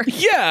Rishi here.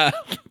 Yeah.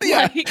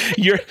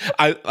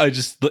 I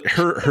just,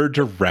 her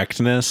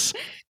directness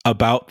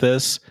about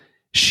this,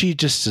 she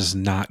just does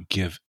not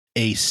give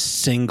a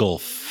single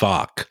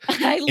fuck.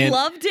 I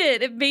loved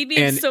it. It made me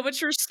have so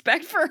much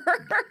respect for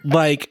her.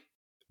 Like,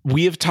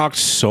 we have talked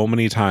so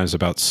many times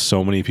about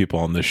so many people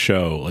on this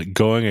show, like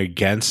going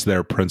against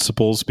their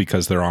principles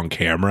because they're on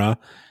camera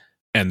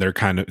and they're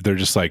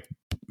just like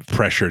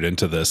pressured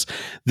into this.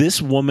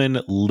 This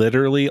woman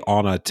literally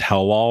on a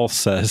tell-all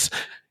says,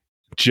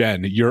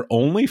 Jen, your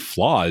only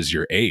flaw is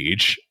your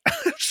age.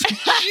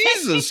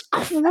 Jesus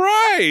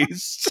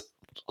Christ.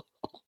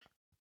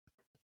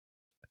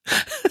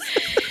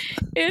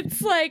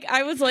 It's like,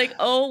 I was like,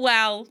 oh,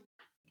 wow.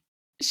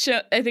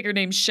 I think her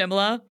name's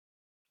Shimla.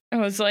 I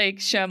was like,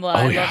 Shemla,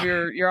 I love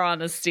your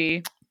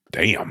honesty.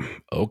 Damn.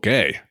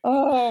 Okay.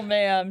 Oh,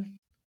 man.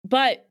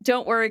 But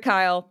don't worry,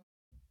 Kyle.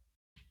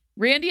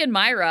 Randy and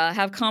Myra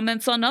have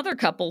comments on other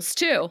couples,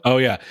 too. Oh,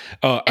 yeah.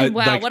 And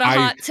wow, what a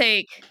hot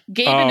take.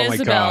 Gabe and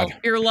Isabel,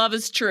 your love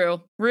is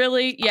true.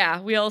 Really?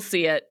 Yeah, we all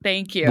see it.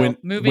 Thank you.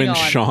 Moving on.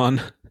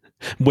 Sean,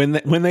 when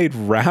they'd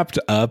wrapped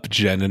up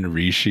Jen and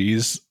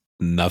Rishi's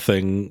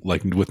nothing,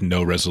 like with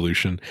no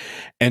resolution,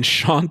 and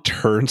Sean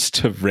turns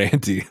to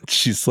Randy and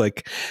she's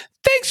like,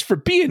 thanks for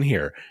being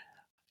here.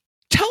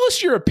 Tell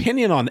us your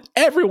opinion on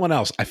everyone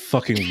else. I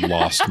fucking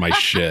lost my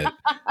shit.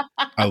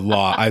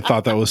 I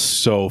thought that was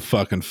so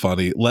fucking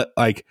funny.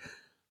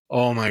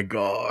 Oh my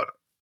God.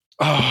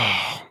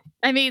 Oh.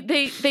 I mean,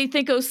 they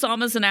think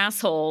Osama's an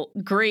asshole.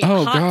 Great.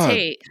 Oh, hot God.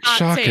 take.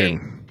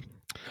 Shocking.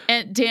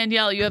 And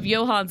Danielle, you have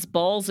Johan's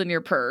balls in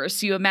your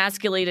purse. You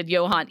emasculated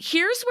Johan.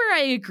 Here's where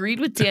I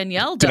agreed with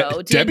Danielle,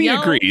 though. Debbie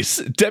agrees.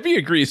 Debbie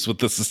agrees with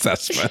this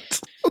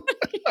assessment.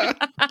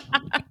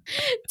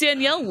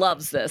 Danielle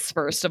loves this,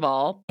 first of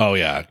all. Oh,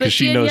 yeah, because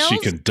she knows she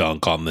can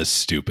dunk on this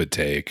stupid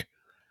take.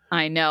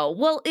 I know.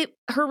 Well,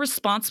 her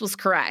response was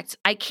correct.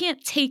 I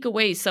can't take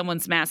away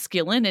someone's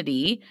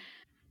masculinity.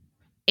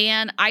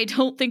 And I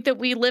don't think that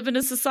we live in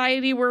a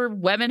society where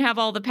women have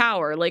all the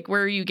power. Like,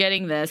 where are you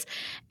getting this?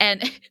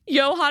 And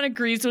Johan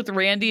agrees with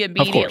Randy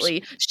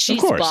immediately.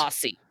 She's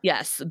bossy.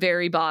 Yes,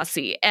 very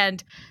bossy.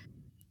 And,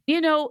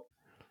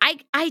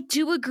 I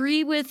do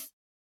agree with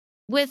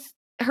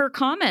her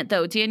comment,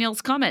 though,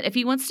 Danielle's comment. If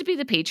he wants to be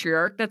the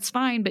patriarch, that's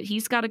fine, but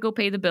he's got to go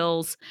pay the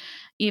bills,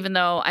 even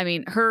though, I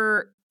mean,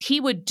 he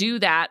would do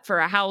that for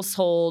a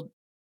household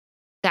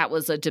that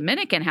was a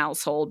Dominican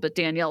household, but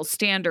Danielle's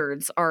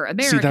standards are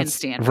American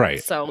standards.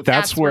 Right. So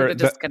that's where the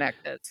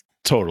disconnect is.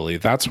 Totally.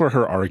 That's where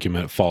her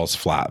argument falls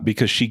flat,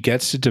 because she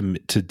gets to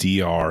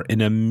DR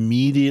and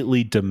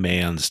immediately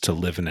demands to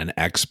live in an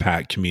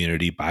expat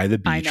community by the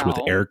beach with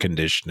air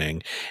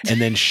conditioning,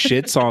 and then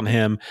shits on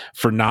him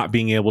for not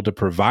being able to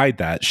provide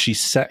that. She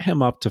set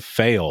him up to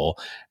fail,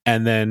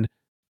 and then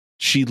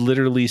she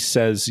literally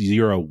says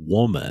you're a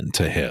woman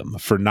to him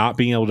for not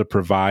being able to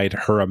provide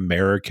her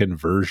American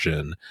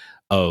version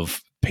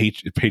of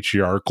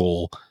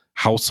patriarchal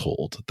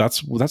household.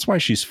 That's why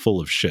she's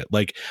full of shit.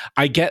 Like,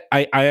 I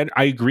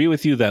agree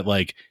with you that,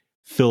 like,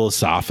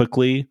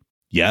 philosophically,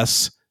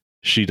 yes,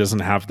 she doesn't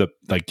have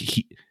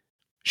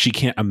she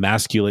can't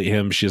emasculate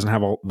him. She doesn't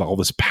have all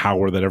this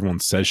power that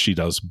everyone says she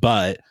does,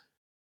 but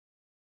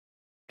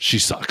she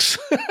sucks.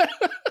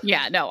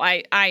 Yeah, no,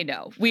 I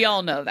know. We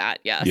all know that.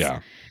 Yes. Yeah.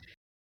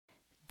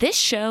 This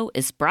show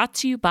is brought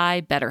to you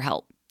by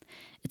BetterHelp.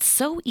 It's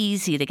so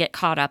easy to get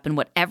caught up in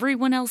what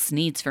everyone else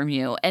needs from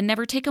you and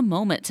never take a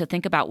moment to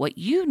think about what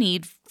you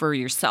need for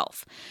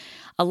yourself.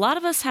 A lot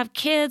of us have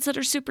kids that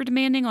are super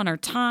demanding on our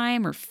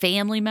time, or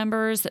family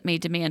members that may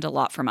demand a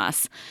lot from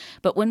us.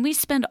 But when we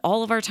spend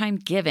all of our time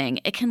giving,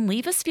 it can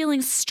leave us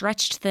feeling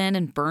stretched thin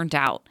and burned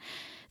out.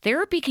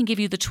 Therapy can give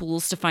you the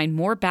tools to find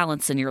more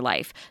balance in your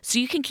life so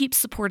you can keep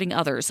supporting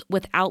others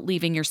without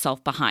leaving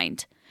yourself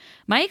behind.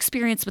 My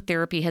experience with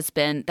therapy has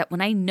been that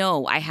when I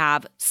know I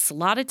have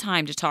slotted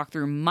time to talk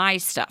through my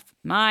stuff,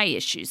 my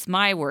issues,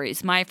 my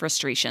worries, my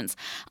frustrations,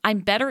 I'm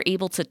better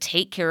able to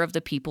take care of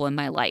the people in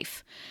my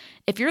life.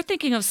 If you're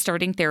thinking of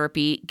starting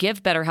therapy,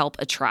 give BetterHelp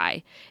a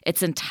try.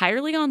 It's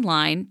entirely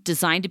online,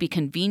 designed to be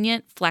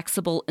convenient,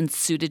 flexible, and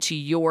suited to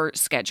your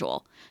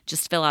schedule.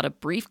 Just fill out a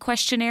brief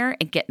questionnaire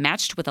and get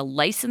matched with a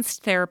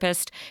licensed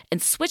therapist and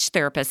switch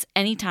therapists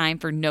anytime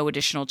for no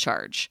additional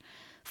charge.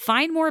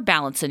 Find more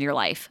balance in your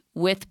life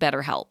with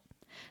BetterHelp.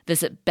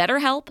 Visit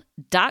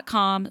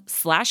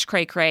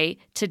betterhelp.com/cray-cray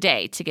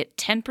today to get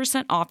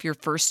 10% off your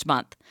first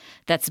month.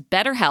 That's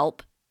BetterHelp,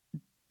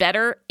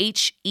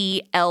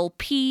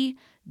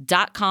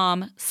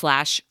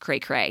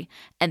 betterhelp.com/cray-cray.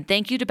 And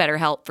thank you to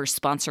BetterHelp for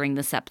sponsoring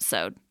this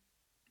episode.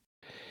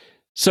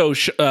 So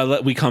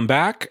we come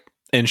back,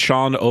 and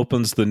Sean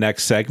opens the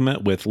next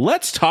segment with,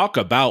 let's talk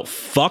about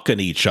fucking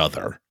each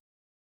other.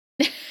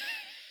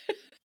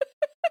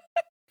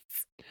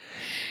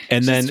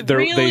 And then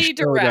really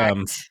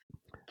direct.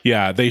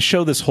 They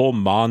show this whole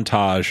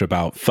montage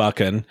about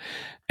fucking,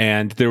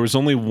 and there was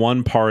only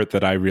one part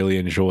that I really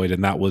enjoyed,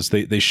 and that was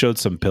they showed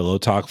some Pillow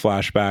Talk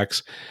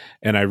flashbacks,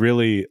 and I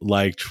really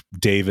liked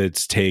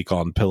David's take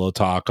on Pillow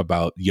Talk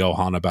about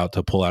Johan about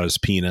to pull out his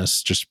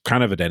penis, just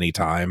kind of at any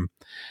time.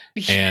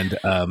 And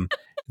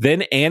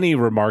then Annie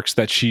remarks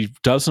that she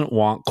doesn't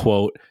want,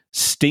 quote,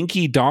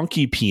 stinky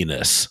donkey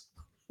penis.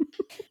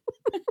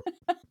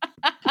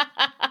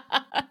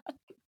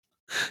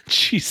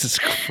 Jesus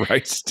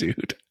Christ,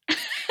 dude. I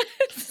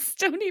just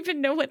don't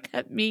even know what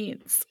that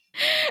means.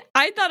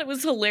 I thought it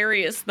was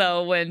hilarious,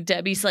 though, when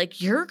Debbie's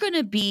like, you're going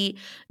to be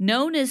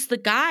known as the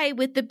guy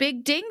with the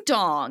big ding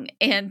dong.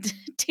 And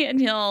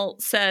Danielle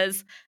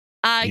says,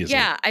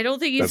 yeah, I don't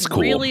think he's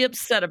really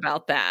upset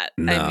about that.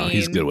 No, I mean,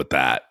 he's good with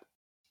that.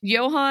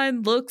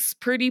 Johan looks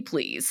pretty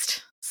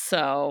pleased.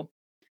 So,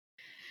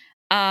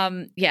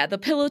 the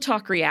Pillow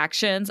Talk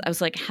reactions, I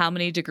was like, how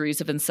many degrees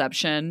of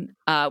inception?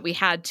 We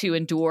had to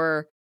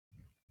endure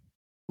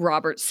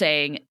Robert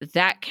saying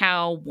that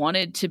cow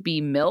wanted to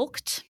be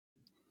milked.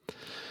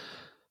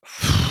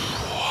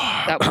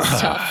 That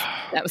was tough.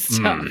 That was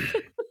tough.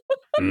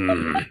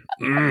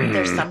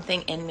 There's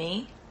something in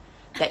me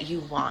that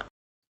you want.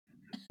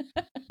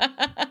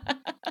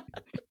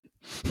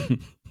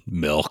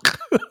 Milk.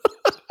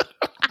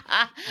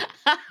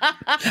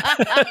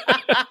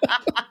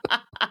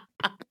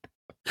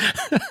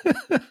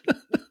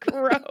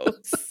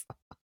 Gross.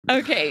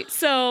 Okay,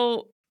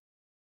 so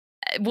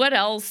what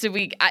else did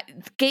we...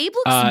 Gabe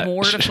looks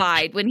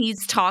mortified when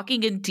he's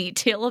talking in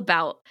detail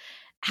about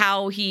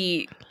how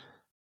he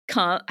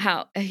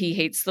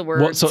hates the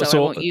word, so I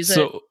won't use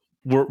it.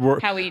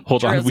 How he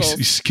hold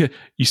drizzles. on,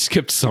 you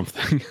skipped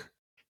something.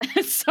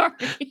 Sorry.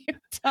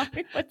 Tell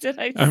me, what did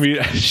I say? I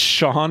mean,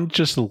 Sean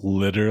just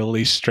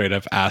literally straight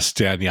up asked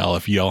Danielle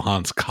if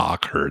Johan's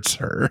cock hurts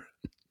her.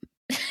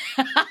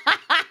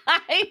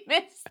 I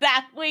missed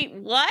that. Wait,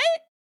 what?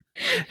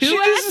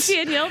 Who asked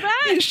Danielle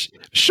that?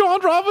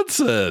 Sean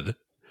Robinson.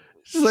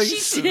 She's like,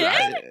 she did?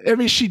 I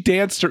mean, she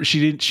danced.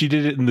 She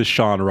did it in the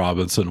Sean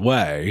Robinson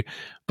way,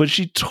 but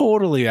she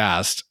totally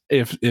asked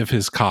if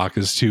his cock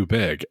is too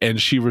big,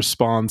 and she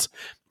responds,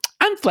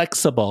 "I'm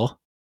flexible.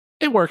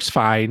 It works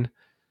fine."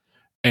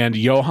 And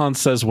Johan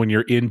says, "When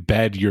you're in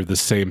bed, you're the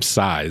same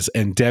size,"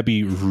 and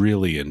Debbie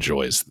really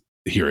enjoys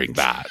hearing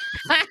that.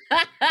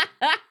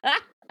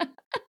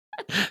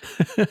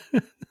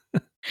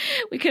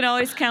 We can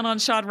always count on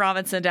Sean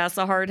Robinson to ask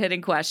the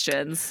hard-hitting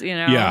questions, you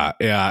know? Yeah.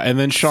 And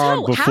then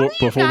Sean, before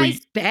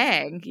we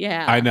bang,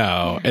 yeah, I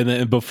know. And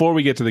then before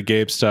we get to the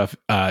Gabe stuff,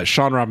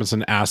 Sean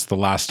Robinson asked the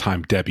last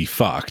time Debbie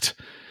fucked,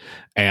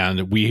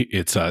 and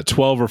it's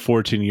 12 or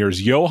 14 years.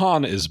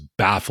 Johan is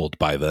baffled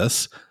by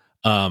this,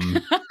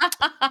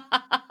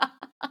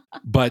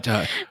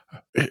 but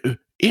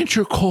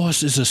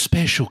intercourse is a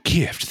special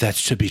gift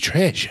that's to be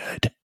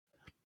treasured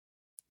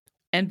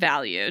and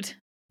valued.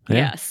 Yeah.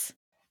 Yes.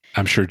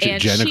 I'm sure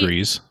Jen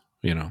agrees,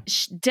 you know.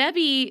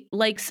 Debbie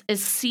likes a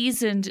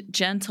seasoned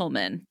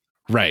gentleman.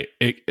 Right.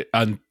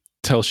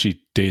 Until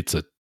she dates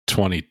a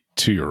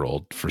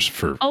 22-year-old because she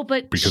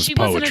poetry.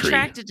 wasn't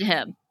attracted to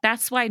him.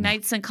 That's why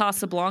Nights in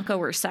Casablanca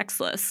were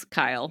sexless,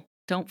 Kyle.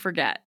 Don't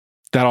forget.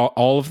 That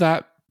all of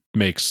that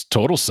makes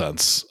total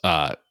sense,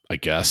 I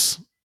guess.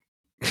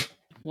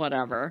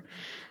 Whatever.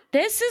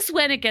 This is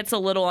when it gets a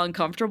little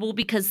uncomfortable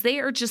because they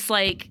are just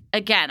like,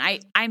 again,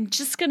 I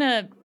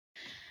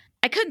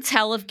couldn't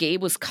tell if Gabe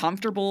was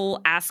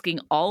comfortable asking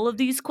all of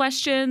these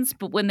questions,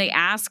 but when they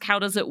ask, how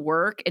does it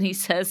work? And he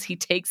says he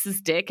takes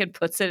his dick and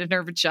puts it in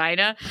her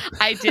vagina.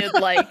 I did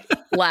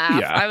laugh.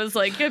 Yeah. I was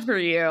like, good for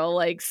you.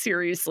 Like,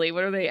 seriously,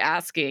 what are they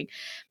asking?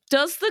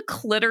 Does the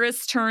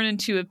clitoris turn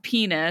into a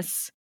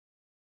penis?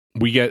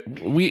 We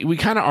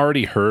kind of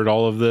already heard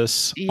all of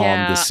this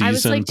on the season, I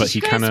was like, but did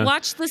you guys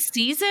watch the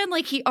season?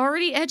 Like, he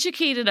already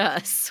educated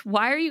us.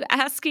 Why are you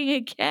asking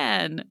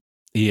again?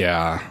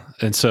 Yeah.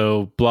 And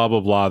so blah,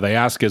 blah, blah. They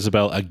ask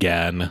Isabel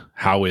again,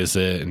 how is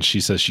it? And she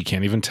says she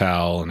can't even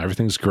tell and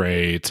everything's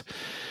great.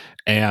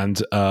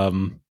 And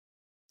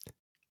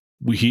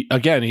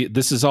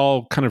this is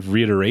all kind of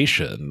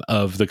reiteration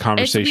of the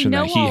conversation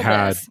that he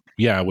had,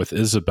 with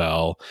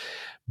Isabel.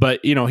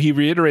 But, he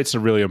reiterates a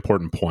really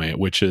important point,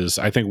 which is,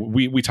 I think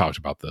we talked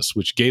about this,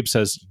 which Gabe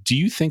says, do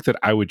you think that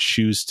I would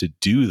choose to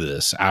do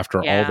this after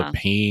all the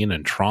pain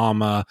and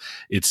trauma?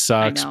 It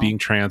sucks. Being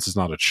trans is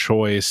not a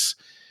choice.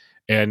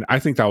 And I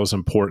think that was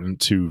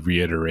important to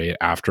reiterate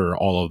after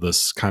all of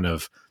this kind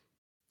of,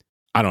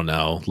 I don't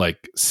know,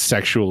 like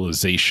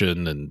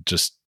sexualization and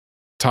just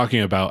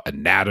talking about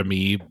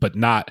anatomy, but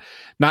not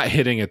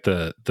hitting at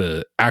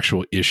the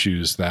actual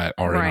issues that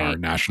are in our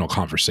national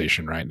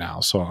conversation right now.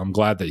 So I'm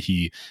glad that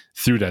he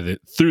threw that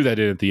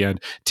in at the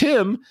end.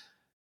 Tim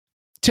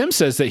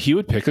says that he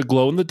would pick a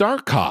glow in the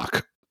dark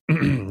cock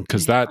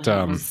because that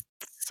was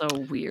so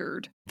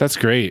weird. That's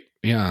great.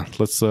 Yeah,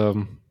 let's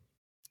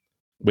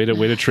way to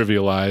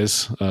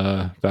trivialize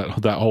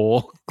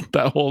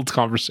that whole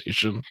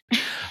conversation.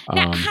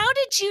 Now, how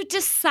did you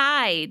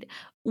decide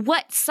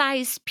what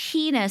size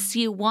penis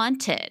you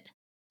wanted?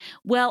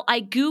 Well,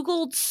 I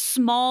Googled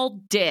small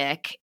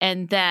dick,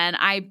 and then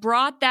I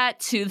brought that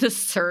to the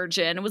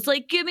surgeon. It was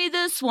like, give me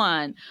this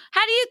one.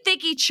 How do you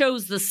think he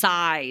chose the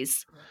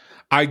size?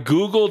 I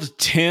Googled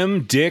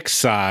Tim dick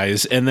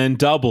size and then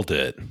doubled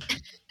it.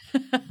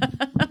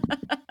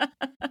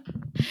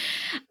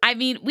 I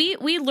mean, we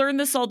learned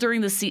this all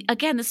during the season.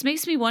 Again, this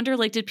makes me wonder,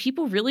 like, did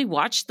people really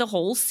watch the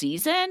whole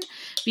season?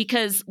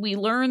 Because we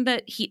learned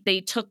that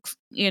they took,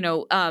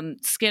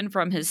 skin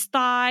from his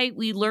thigh.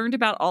 We learned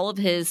about all of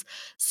his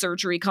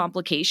surgery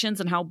complications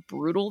and how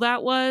brutal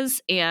that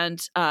was.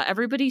 And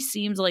everybody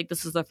seems like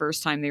this is the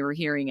first time they were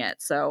hearing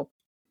it. So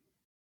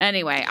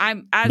anyway,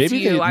 I'm glad that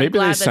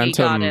he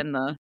got in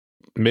the.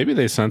 Maybe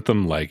they sent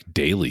them like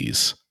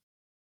dailies,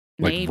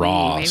 like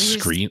raw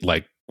screen,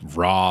 like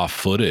raw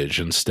footage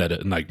instead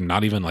of like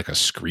not even like a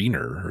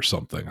screener or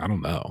something. I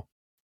don't know.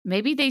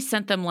 Maybe they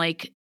sent them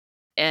like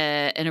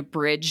an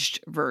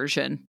abridged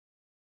version.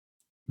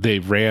 They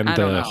ran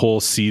the whole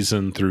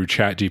season through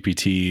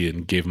ChatGPT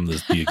and gave them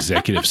the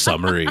executive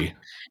summary.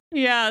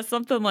 Yeah,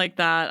 something like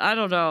that. I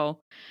don't know.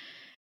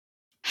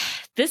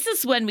 This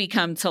is when we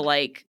come to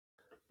like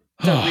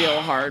the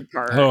real hard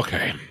part.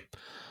 Okay.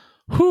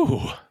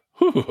 Whew.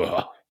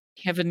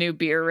 Have a new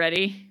beer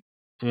ready?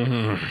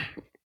 Mm-hmm.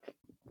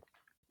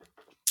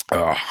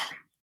 Oh.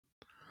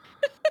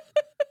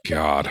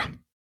 God.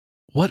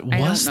 What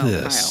was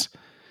this?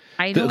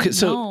 I don't know.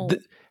 So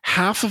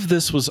half of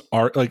this was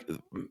art. Like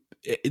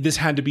this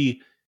had to be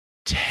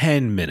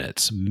 10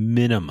 minutes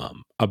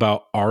minimum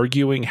about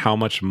arguing how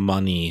much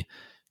money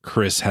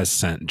Chris has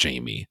sent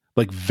Jamie.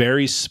 Like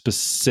very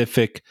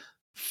specific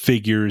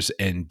figures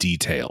and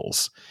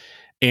details.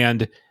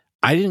 And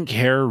I didn't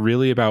care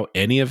really about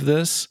any of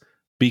this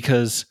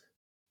because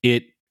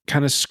it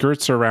kind of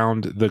skirts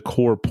around the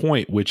core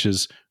point, which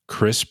is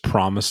Chris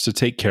promised to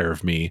take care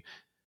of me.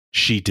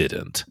 She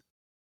didn't.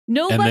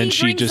 Nobody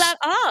brings that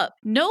up.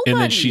 Nobody. And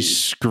then she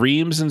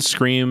screams and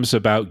screams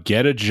about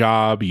get a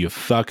job, you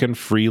fucking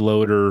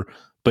freeloader.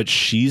 But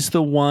she's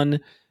the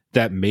one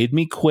that made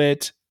me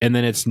quit. And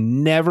then it's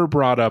never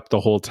brought up the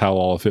whole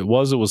tell-all. If it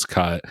was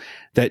cut.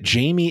 That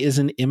Jamie is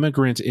an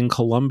immigrant in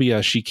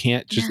Colombia. She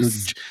can't just...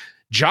 Yes.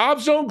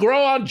 Jobs don't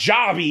grow on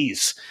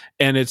jobbies.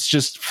 And it's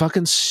just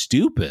fucking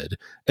stupid.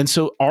 And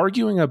so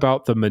arguing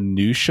about the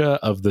minutia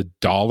of the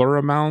dollar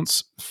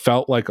amounts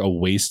felt like a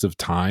waste of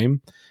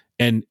time.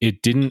 And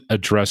it didn't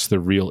address the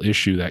real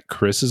issue that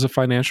Chris is a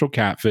financial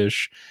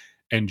catfish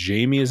and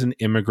Jamie is an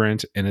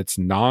immigrant, and it's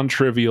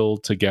non-trivial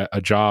to get a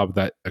job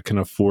that can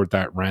afford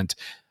that rent.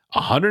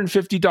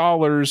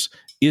 $150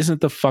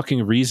 isn't the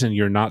fucking reason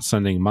you're not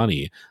sending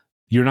money.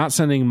 You're not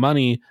sending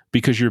money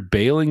because you're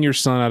bailing your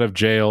son out of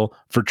jail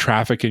for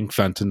trafficking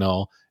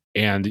fentanyl,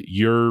 and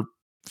you're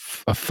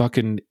a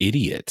fucking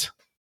idiot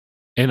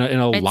and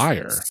a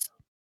liar.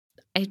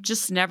 I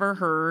just never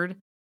heard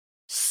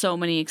so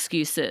many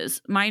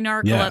excuses. My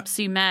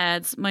narcolepsy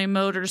meds, my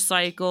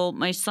motorcycle,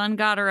 my son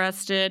got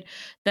arrested,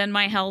 then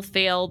my health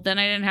failed, then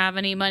I didn't have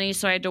any money,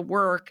 so I had to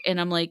work. And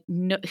I'm like,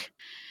 no.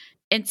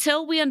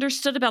 Until we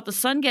understood about the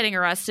son getting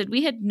arrested,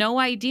 we had no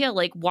idea,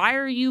 like, why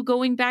are you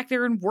going back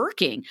there and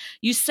working?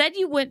 You said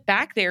you went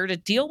back there to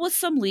deal with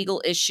some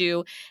legal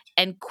issue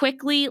and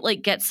quickly,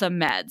 like, get some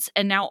meds.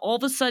 And now all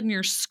of a sudden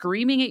you're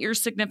screaming at your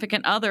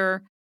significant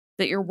other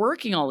that you're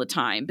working all the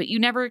time, but you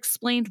never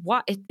explained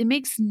why. It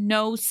makes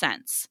no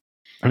sense.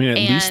 I mean, at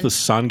least the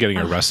son getting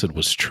arrested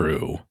was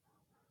true.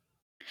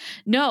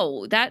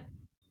 No, that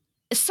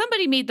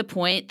somebody made the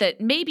point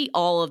that maybe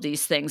all of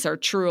these things are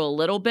true a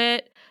little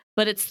bit,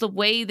 but it's the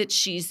way that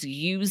she's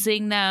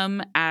using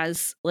them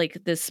as like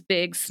this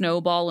big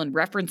snowball and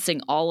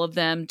referencing all of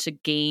them to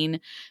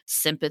gain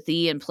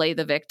sympathy and play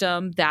the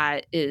victim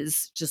that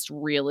is just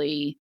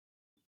really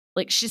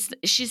like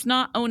she's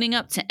not owning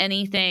up to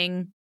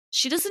anything.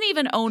 She doesn't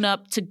even own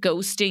up to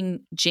ghosting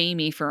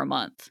Jamie for a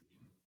month.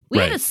 We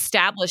had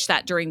established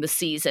that during the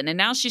season, and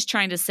now she's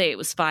trying to say it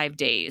was 5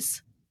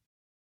 days.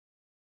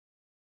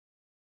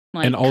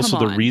 Like, and also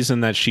the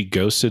reason that she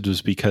ghosted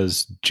was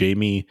because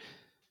Jamie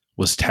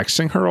was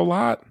texting her a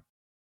lot.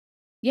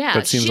 Yeah,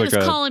 That seems she like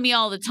was calling me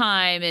all the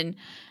time, and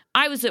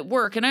I was at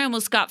work, and I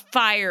almost got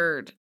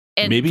fired.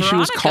 And maybe she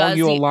was calling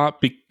you a Veronica's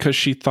lot because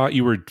she thought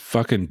you were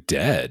fucking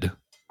dead.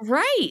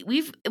 right.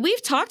 We've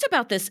talked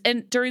about this,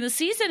 and during the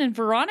season, and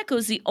Veronica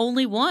was the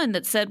only one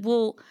that said,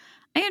 "Well,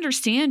 I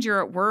understand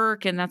you're at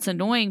work, and that's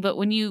annoying, but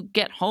when you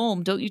get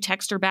home, don't you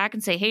text her back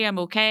and say, 'Hey, I'm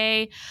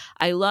okay.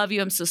 I love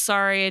you. I'm so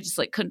sorry. I just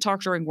like couldn't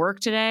talk during work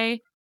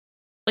today.'"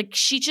 Like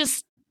she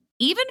just,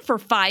 even for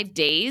 5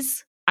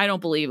 days, I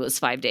don't believe it was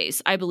 5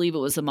 days. I believe it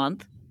was a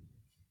month.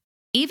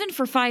 Even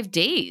for 5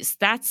 days,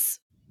 that's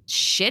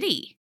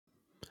shitty.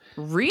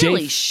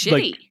 Really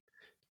shitty. Like,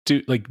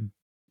 dude, like,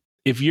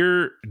 if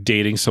you're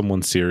dating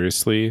someone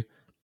seriously,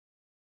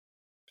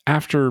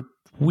 after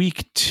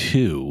week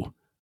 2,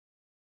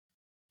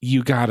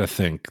 you gotta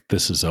think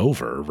this is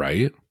over,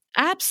 right?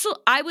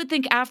 Absolutely. I would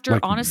think after,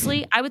 Like,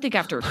 honestly, I would think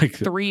after like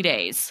 3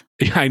 days.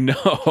 Yeah, I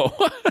know.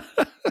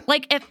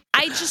 Like if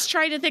I just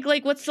try to think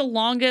like what's the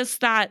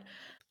longest that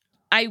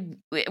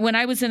when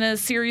I was in a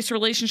serious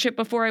relationship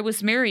before I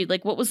was married,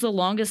 like what was the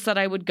longest that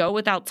I would go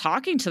without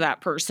talking to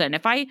that person?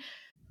 If I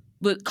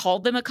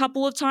called them a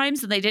couple of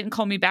times and they didn't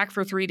call me back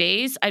for 3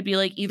 days, I'd be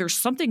like either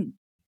something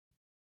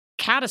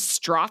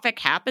catastrophic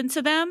happened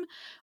to them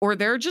or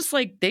they're just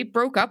like they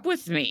broke up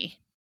with me.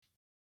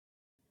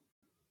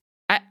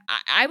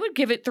 I would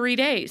give it 3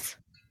 days.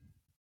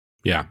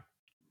 Yeah.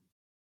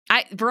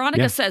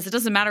 Veronica says it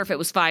doesn't matter if it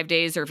was 5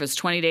 days or if it's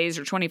 20 days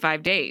or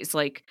 25 days.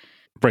 Like,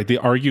 right. The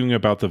arguing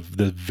about the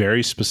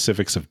very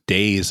specifics of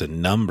days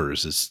and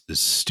numbers is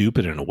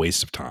stupid and a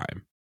waste of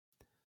time.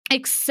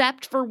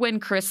 Except for when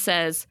Chris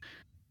says,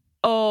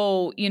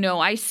 "Oh,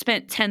 I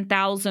spent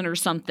 10,000 or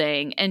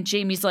something." And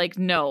Jamie's like,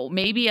 "No,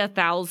 maybe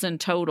 1,000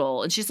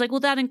 total." And she's like,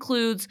 "Well, that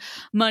includes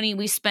money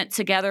we spent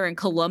together in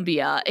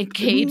Colombia." And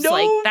Gabe's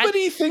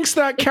Nobody thinks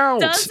that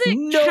counts.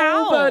 Doesn't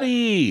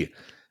Nobody. count.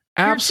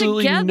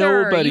 Absolutely You're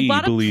together. nobody You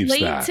bought a believes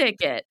plane that.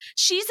 ticket.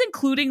 She's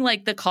including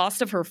like the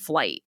cost of her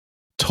flight.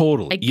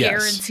 Totally. I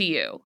guarantee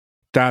you.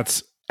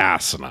 That's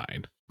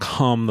asinine.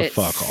 Come the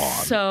fuck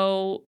on.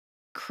 So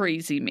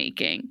crazy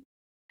making.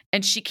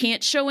 And she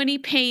can't show any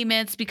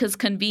payments because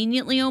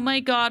conveniently, oh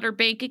my God, her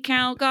bank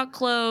account got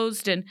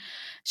closed and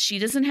she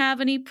doesn't have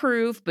any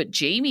proof, but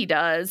Jamie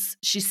does.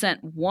 She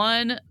sent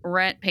one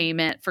rent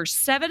payment for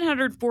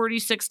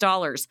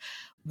 $746.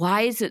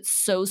 Why is it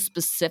so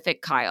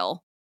specific,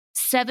 Kyle?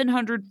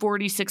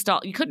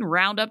 $746. You couldn't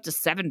round up to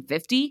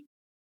 $750?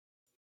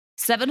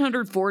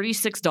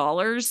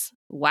 $746?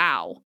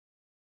 Wow.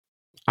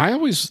 I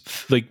always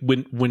like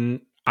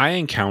when I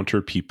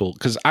encounter people,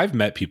 because I've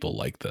met people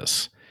like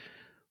this,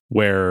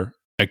 where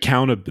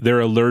they're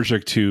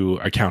allergic to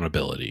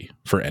accountability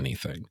for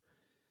anything.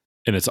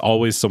 And it's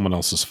always someone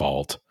else's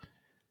fault.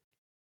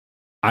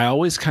 I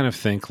always kind of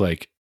think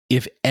like,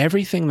 if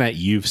everything that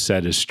you've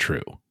said is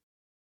true,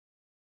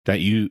 that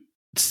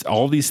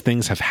all these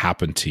things have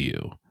happened to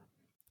you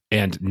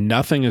and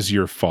nothing is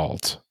your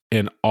fault,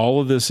 and all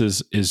of this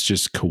is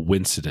just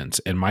coincidence,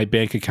 and my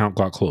bank account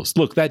got closed.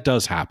 Look, that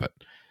does happen.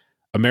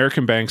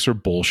 American banks are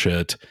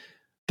bullshit.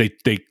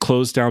 They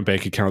close down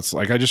bank accounts.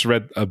 Like I just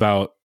read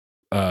about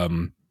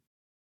on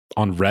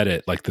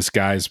Reddit, like this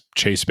guy's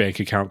Chase bank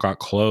account got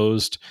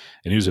closed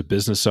and he was a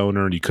business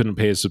owner and he couldn't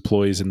pay his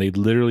employees and they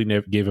literally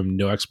gave him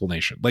no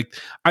explanation. Like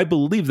I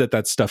believe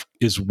that stuff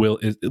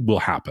will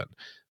happen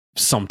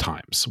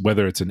sometimes,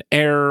 whether it's an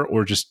error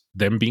or just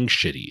them being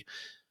shitty.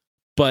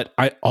 But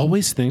I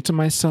always think to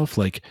myself,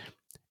 like,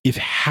 if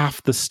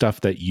half the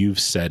stuff that you've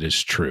said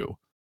is true,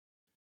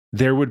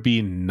 there would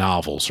be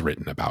novels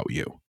written about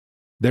you.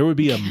 There would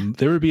be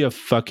a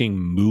fucking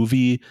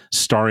movie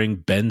starring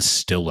Ben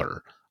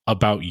Stiller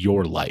about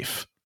your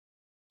life.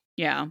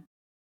 Yeah.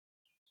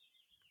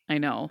 I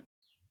know.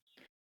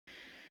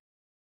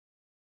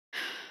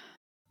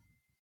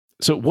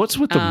 So what's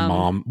with the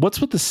mom?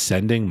 What's with the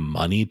sending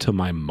money to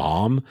my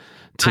mom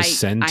to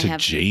send to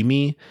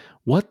Jamie?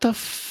 What the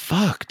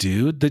fuck,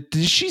 dude? Did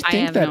she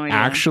think that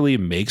actually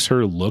makes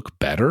her look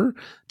better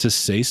to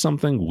say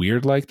something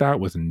weird like that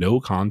with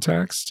no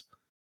context?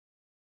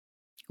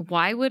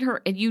 Why would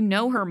her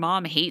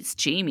mom hates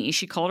Jamie.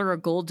 She called her a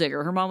gold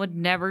digger. Her mom would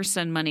never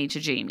send money to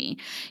Jamie.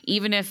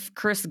 Even if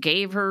Chris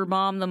gave her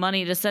mom the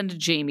money to send to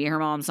Jamie, her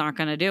mom's not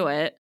going to do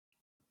it.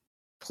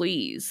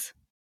 Please.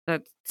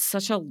 That's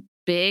such a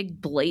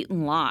big,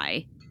 blatant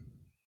lie.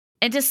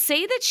 And to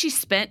say that she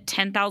spent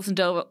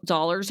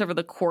 $10,000 over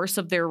the course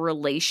of their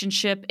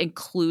relationship,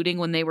 including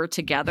when they were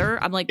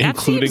together, I'm like, that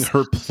including seems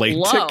her plane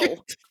low. ticket.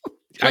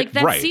 Like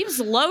that seems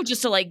low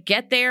just to like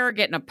get there,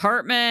 get an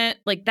apartment.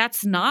 Like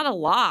that's not a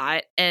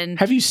lot. And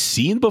have you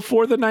seen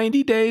Before the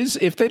 90 Days?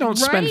 If they don't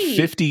spend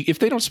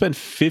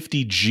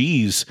 50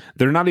 G's,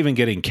 they're not even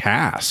getting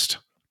cast.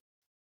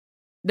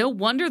 No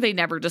wonder they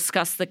never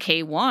discussed the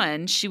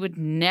K1. She would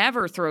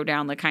never throw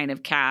down the kind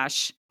of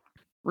cash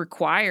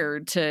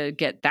required to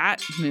get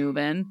that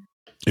moving.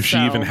 If she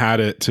even had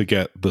it to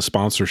get the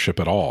sponsorship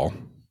at all.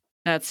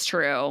 That's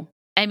true.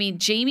 I mean,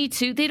 Jamie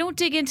too, they don't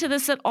dig into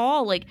this at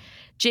all. Like,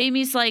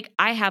 Jamie's like,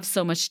 I have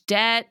so much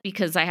debt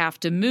because I have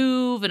to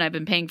move and I've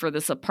been paying for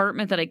this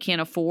apartment that I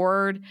can't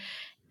afford.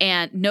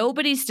 And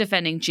nobody's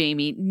defending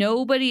Jamie.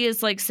 Nobody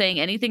is like saying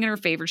anything in her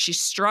favor. She's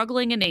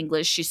struggling in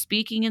English. She's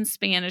speaking in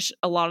Spanish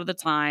a lot of the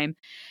time.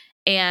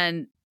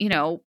 And, you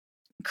know,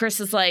 Chris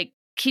is like,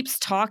 keeps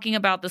talking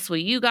about this. Well,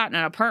 you got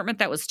an apartment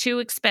that was too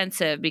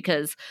expensive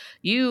because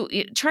you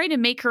trying to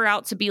make her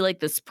out to be like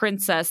this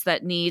princess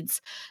that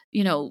needs,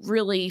 you know,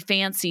 really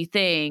fancy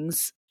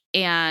things.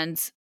 And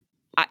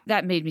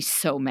that made me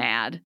so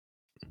mad.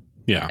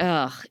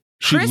 Yeah. Ugh.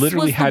 She Chris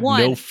literally had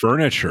no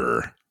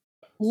furniture.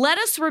 Let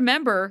us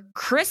remember,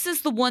 Chris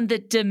is the one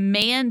that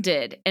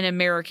demanded an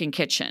American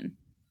kitchen.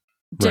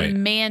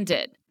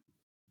 Demanded.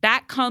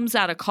 That comes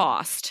at a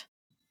cost.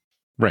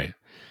 Right.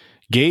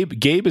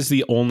 Gabe is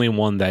the only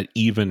one that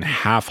even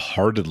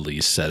half-heartedly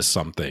says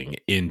something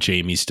in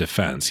Jamie's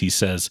defense. He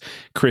says,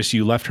 Chris,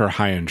 you left her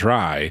high and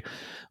dry.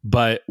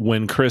 But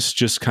when Chris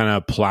just kind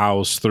of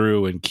plows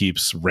through and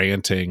keeps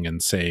ranting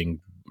and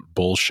saying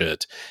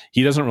bullshit,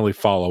 he doesn't really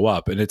follow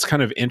up. And it's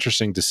kind of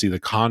interesting to see the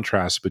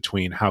contrast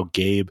between how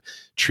Gabe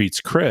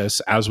treats Chris,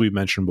 as we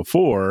mentioned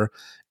before,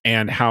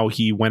 and how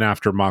he went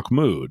after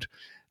Mahmoud.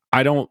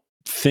 I don't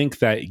think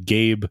that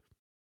Gabe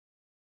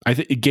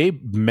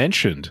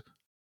mentioned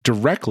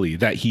directly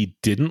that he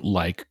didn't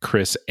like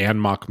Chris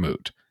and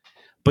Mahmoud,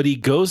 but he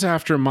goes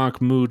after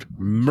Mahmoud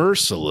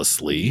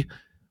mercilessly,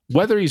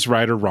 whether he's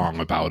right or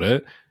wrong about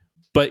it.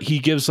 But he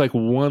gives like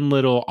one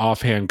little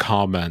offhand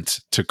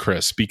comment to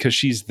Chris because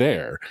she's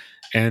there,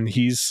 and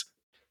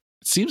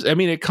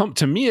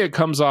to me it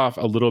comes off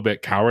a little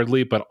bit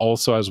cowardly, but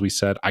also, as we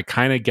said, I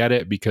kind of get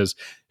it because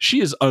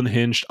she is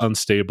unhinged,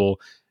 unstable,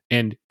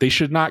 and they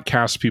should not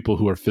cast people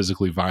who are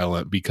physically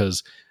violent,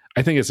 because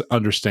I think it's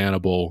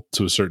understandable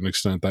to a certain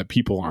extent that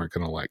people aren't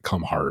going to like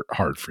come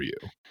hard for you.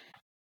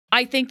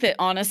 I think that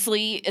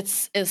honestly,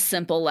 it's as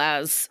simple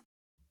as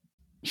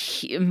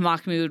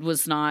Mahmoud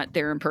was not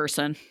there in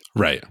person.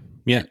 Right.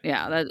 Yeah.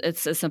 Yeah.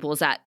 It's as simple as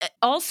that.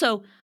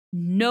 Also,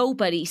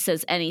 nobody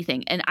says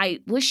anything. And I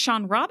wish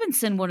Sean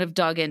Robinson would have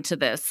dug into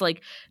this.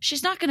 Like,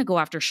 she's not going to go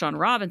after Sean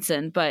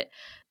Robinson, but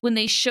when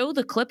they show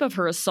the clip of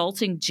her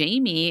assaulting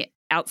Jamie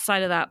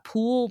outside of that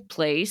pool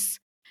place,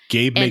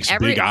 Gabe makes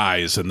big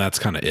eyes, and that's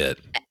kind of it.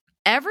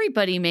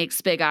 Everybody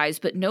makes big eyes,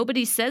 but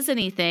nobody says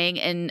anything.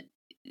 And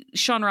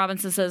Sean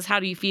Robinson says, how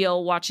do you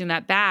feel watching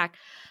that back?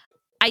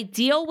 I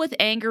deal with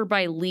anger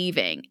by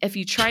leaving. If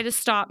you try to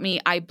stop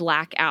me, I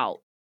black out.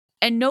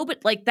 And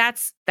nobody, like,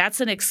 that's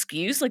an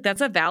excuse. Like,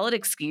 that's a valid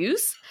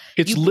excuse.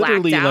 It's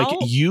literally like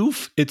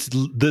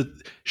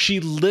she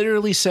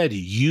literally said,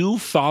 you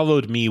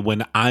followed me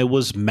when I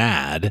was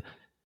mad,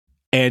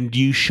 and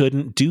you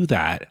shouldn't do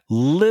that.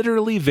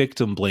 Literally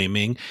victim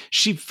blaming.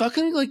 She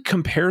fucking like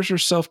compares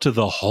herself to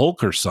the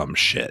Hulk or some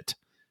shit.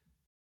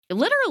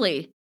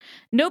 Literally.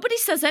 Nobody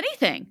says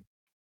anything.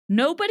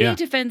 Nobody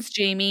defends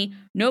Jamie.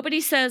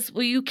 Nobody says,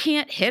 well, you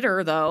can't hit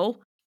her though.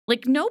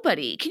 Like,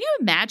 nobody. Can you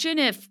imagine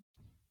if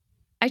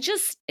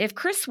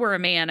Chris were a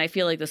man, I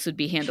feel like this would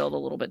be handled a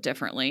little bit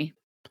differently.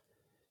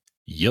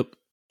 Yep.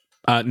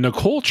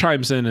 Nicole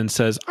chimes in and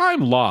says,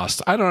 I'm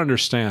lost. I don't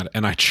understand.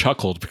 And I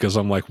chuckled because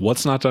I'm like,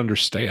 what's not to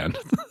understand?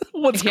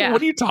 What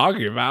are you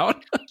talking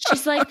about?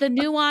 She's like, the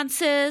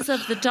nuances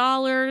of the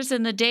dollars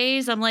and the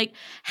days. I'm like,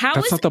 how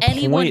That's is not the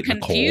anyone point,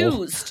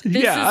 confused?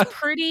 Nicole. This is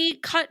pretty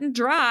cut and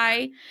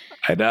dry.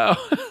 I know.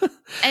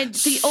 And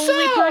the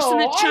only person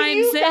that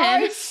chimes in. Are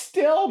you guys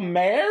still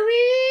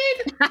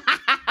married?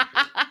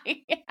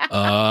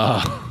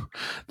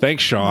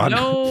 Thanks, Sean.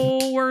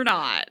 No, we're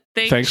not.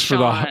 Thanks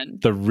Sean. for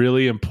the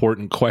really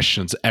important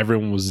questions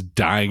everyone was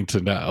dying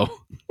to know.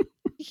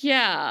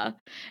 Yeah.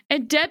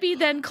 And Debbie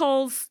then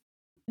calls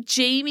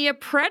Jamie a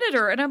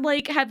predator. And I'm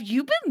like, have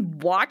you been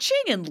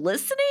watching and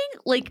listening?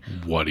 Like,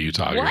 what are you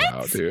talking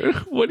about, dude?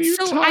 What are you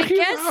talking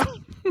about?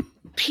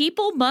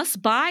 People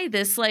must buy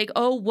this, like,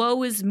 oh,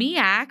 woe is me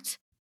act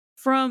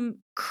from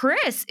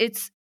Chris.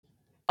 It's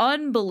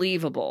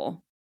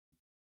unbelievable.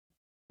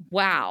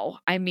 Wow.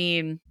 I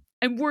mean,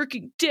 I'm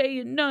working day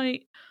and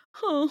night.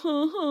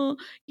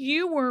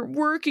 You weren't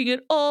working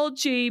at all,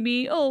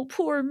 Jamie. Oh,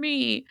 poor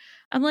me.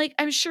 I'm like,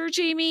 I'm sure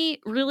Jamie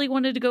really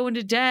wanted to go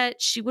into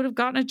debt. She would have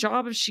gotten a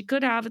job if she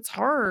could have. It's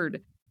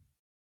hard.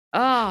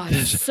 Oh,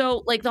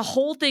 so like the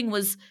whole thing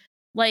was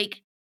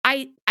like,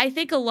 I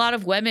think a lot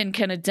of women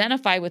can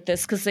identify with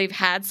this because they've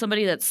had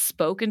somebody that's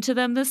spoken to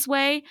them this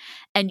way,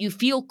 and you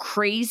feel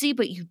crazy,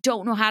 but you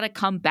don't know how to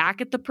come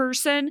back at the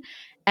person.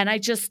 And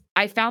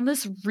I found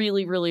this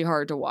really, really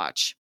hard to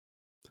watch.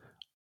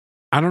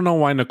 I don't know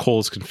why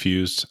Nicole's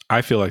confused.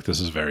 I feel like this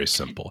is very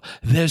simple.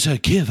 There's a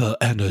giver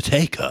and a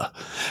taker.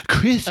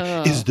 Chris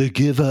is the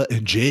giver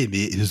and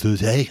Jamie is the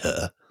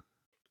taker.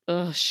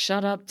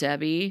 Shut up,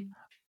 Debbie.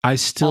 I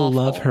still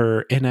love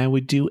her and I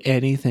would do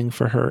anything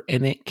for her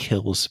and it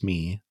kills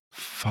me.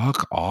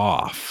 Fuck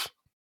off.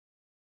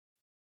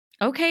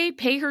 Okay,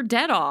 pay her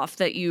debt off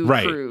that you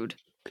accrued.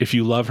 If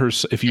you love her,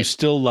 if you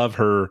still love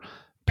her,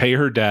 pay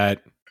her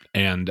debt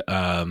and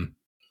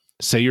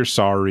say you're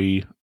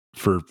sorry.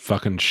 for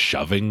fucking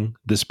shoving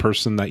this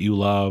person that you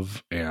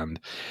love. And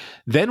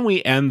then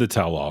we end the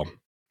tell-all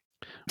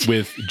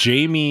with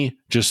Jamie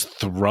just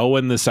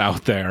throwing this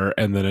out there,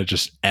 and then it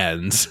just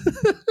ends.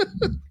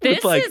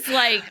 This is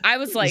like, I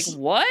was like,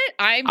 what?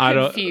 I'm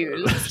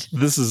confused.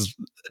 This is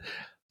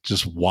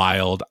just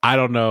wild. I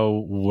don't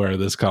know where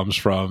this comes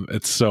from.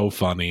 It's so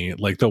funny.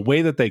 Like the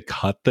way that they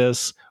cut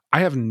this,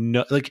 I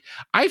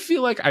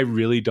feel like I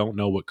really don't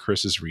know what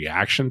Chris's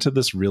reaction to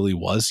this really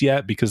was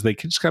yet, because they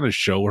just kind of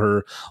show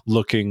her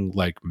looking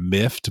like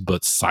miffed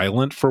but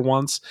silent for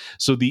once.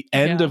 So the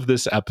end of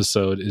this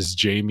episode is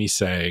Jamie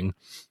saying,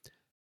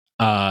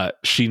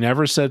 she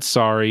never said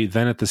sorry.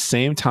 Then at the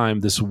same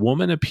time, this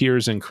woman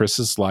appears in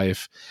Chris's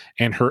life,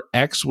 and her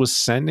ex was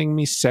sending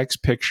me sex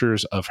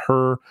pictures of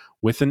her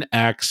with an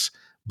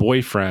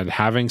ex-boyfriend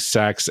having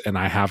sex, and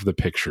I have the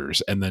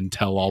pictures. And then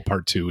tell all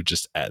part 2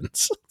 just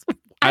ends.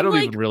 I don't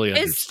even really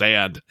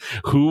understand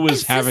who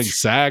was having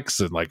sex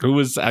and like who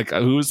was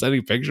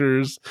sending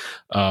pictures.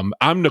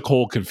 I'm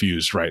Nicole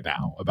confused right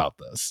now about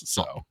this.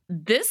 So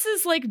this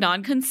is like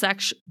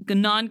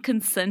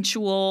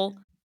non-consensual.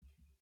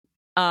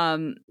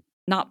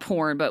 Not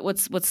porn, but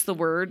what's the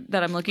word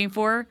that I'm looking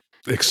for?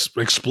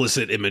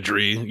 Explicit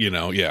imagery,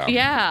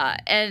 yeah,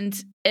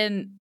 and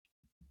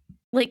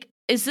like,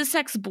 is this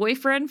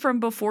ex-boyfriend from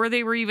before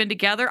they were even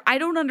together? I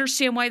don't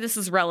understand why this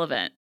is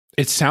relevant.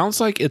 It sounds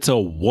like it's a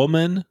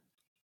woman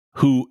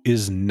who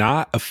is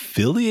not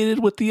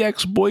affiliated with the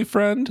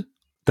ex-boyfriend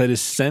that is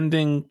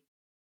sending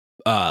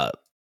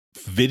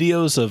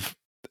videos of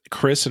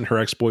Chris and her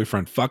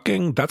ex-boyfriend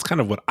fucking. That's kind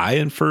of what I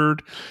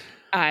inferred.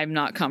 I'm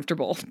not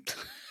comfortable.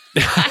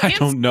 I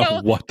don't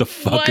know what the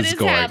fuck is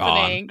going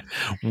happening?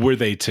 on. Were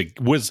they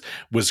was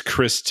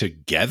Chris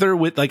together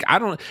with, like,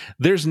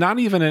 there's not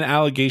even an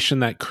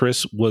allegation that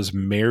Chris was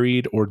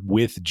married or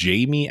with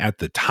Jamie at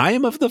the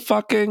time of the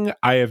fucking.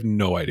 I have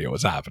no idea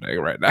what's happening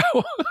right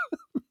now.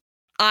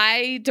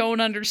 I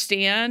don't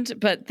understand,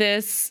 but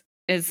this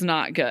is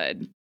not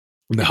good.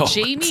 No,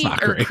 Jamie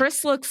or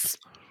Chris looks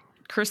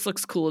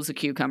cool as a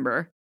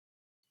cucumber.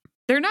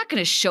 They're not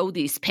going to show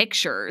these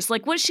pictures.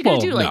 Like, what is she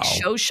going to do? Like,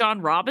 show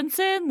Sean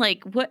Robinson?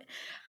 Like, what?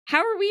 How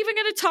are we even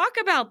going to talk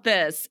about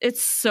this?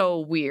 It's so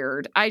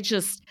weird. I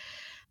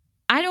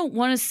don't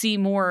want to see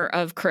more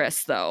of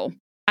Chris, though.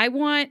 I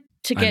want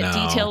to get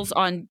details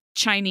on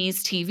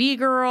Chinese TV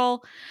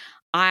girl.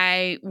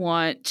 I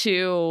want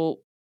to,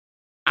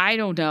 I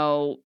don't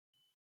know,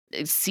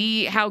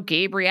 see how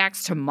Gabe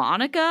reacts to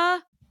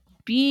Monica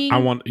being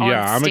I'm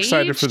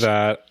excited for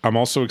that. I'm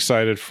also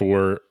excited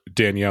for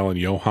Danielle and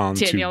Johan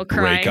to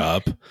break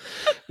up.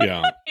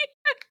 Yeah.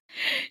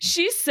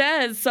 She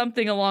says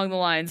something along the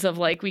lines of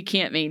like, we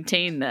can't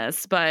maintain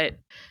this,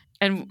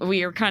 and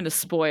we are kind of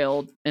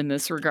spoiled in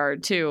this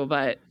regard too,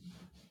 but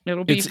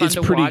it'll be fun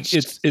to watch.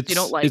 You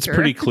don't like it's her.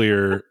 Pretty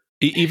clear,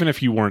 even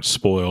if you weren't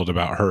spoiled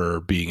about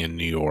her being in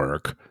New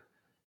York,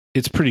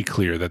 it's pretty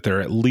clear that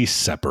they're at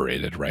least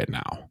separated right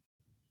now.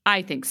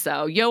 I think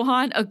so.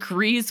 Johan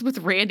agrees with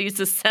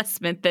Randy's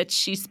assessment that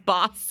she's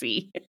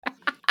bossy.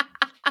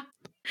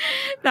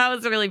 That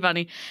was really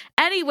funny.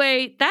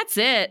 Anyway, that's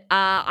it.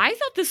 I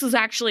thought this was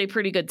actually a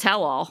pretty good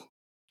tell-all.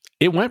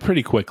 It went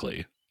pretty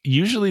quickly.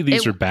 Usually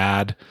these are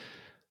bad.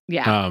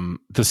 Yeah.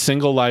 The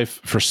single life,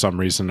 for some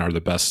reason, are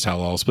the best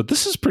tell-alls, but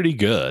this is pretty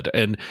good.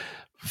 And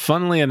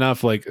funnily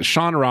enough, like,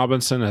 Sean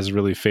Robinson has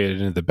really faded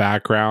into the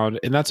background,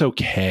 and that's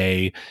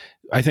okay.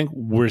 I think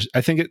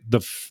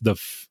the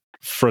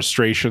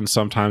frustration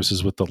sometimes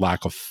is with the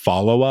lack of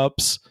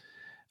follow-ups.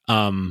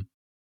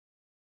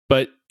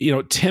 But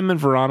Tim and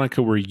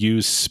Veronica were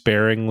used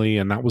sparingly,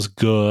 and that was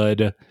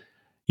good.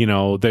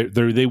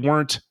 They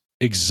weren't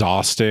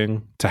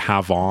exhausting to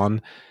have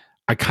on.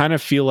 I kind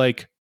of feel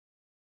like,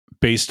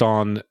 based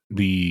on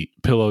the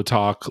Pillow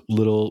Talk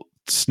little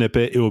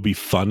snippet, it would be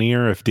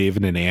funnier if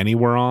David and Annie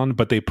were on,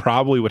 but they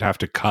probably would have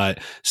to cut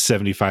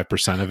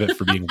 75% of it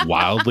for being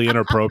wildly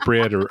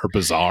inappropriate or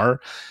bizarre.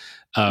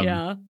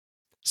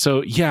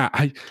 So yeah,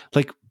 I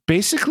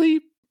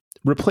basically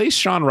replace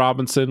Sean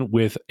Robinson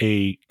with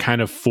a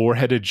kind of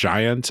four-headed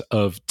giant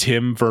of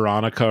Tim,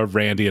 Veronica,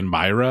 Randy, and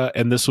Myra,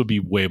 and this would be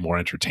way more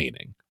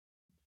entertaining.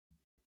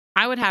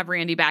 I would have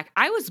Randy back.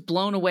 I was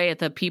blown away at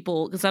the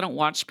people, because I don't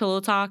watch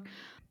Pillow Talk,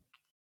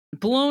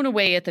 blown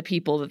away at the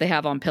people that they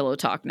have on Pillow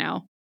Talk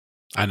now.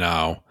 I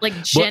know.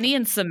 Like, Jenny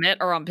and Sumit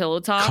are on Pillow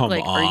Talk. Come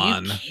like, on.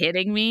 Are you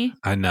kidding me?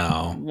 I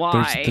know.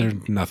 Why?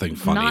 There's nothing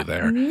funny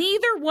there.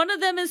 Neither one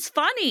of them is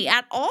funny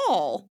at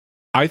all.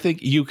 I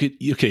think you could.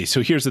 Okay,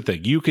 so here's the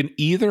thing. You can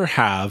either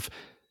have.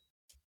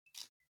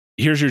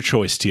 Here's your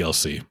choice,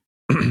 TLC.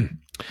 You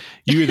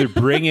either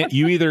bring it.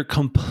 You either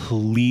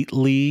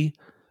completely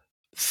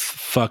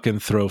fucking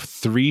throw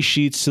 3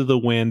 sheets to the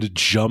wind,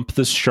 jump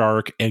the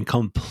shark, and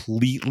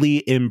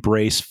completely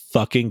embrace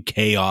fucking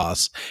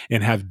chaos,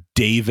 and have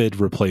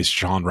David replace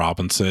Sean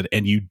Robinson,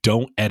 and you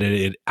don't edit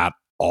it at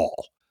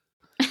all.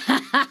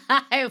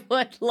 I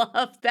would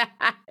love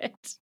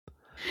that.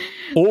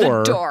 Or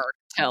the dark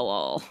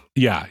tell-all.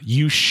 Yeah,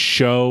 you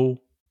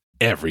show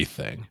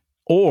everything.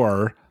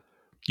 Or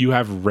you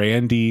have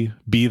Randy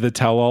be the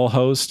tell-all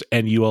host,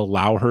 and you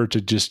allow her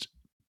to just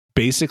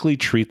basically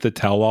treat the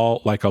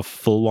tell-all like a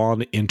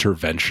full-on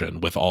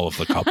intervention with all of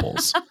the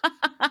couples.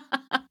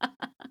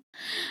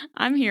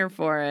 I'm here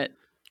for it.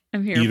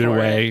 Either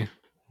way,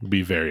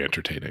 be very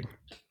entertaining.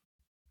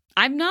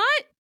 I'm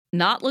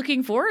not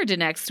looking forward to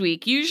next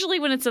week. Usually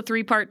when it's a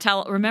 3-part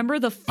remember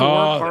the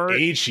 4-part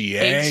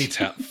HEA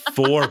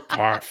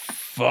 4-part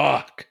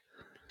fuck.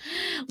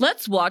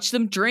 Let's watch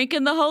them drink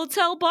in the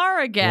hotel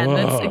bar again. Whoa.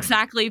 That's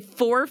exactly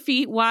 4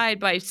 feet wide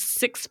by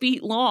 6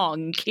 feet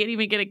long. You can't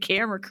even get a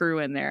camera crew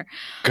in there.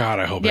 God,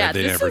 I hope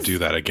they never do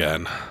that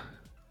again.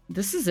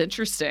 This is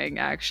interesting,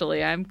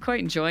 actually. I'm quite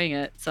enjoying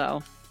it.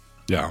 So,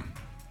 yeah.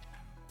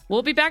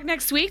 We'll be back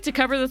next week to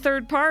cover the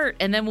 3rd part,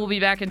 and then we'll be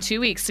back in 2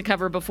 weeks to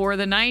cover Before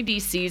the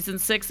 90s, Season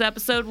 6,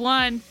 Episode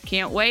 1.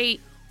 Can't wait.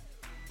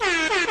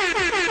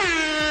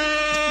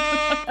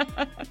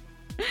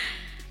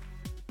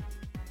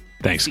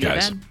 Thanks,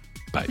 guys.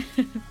 Bye.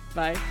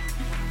 Bye.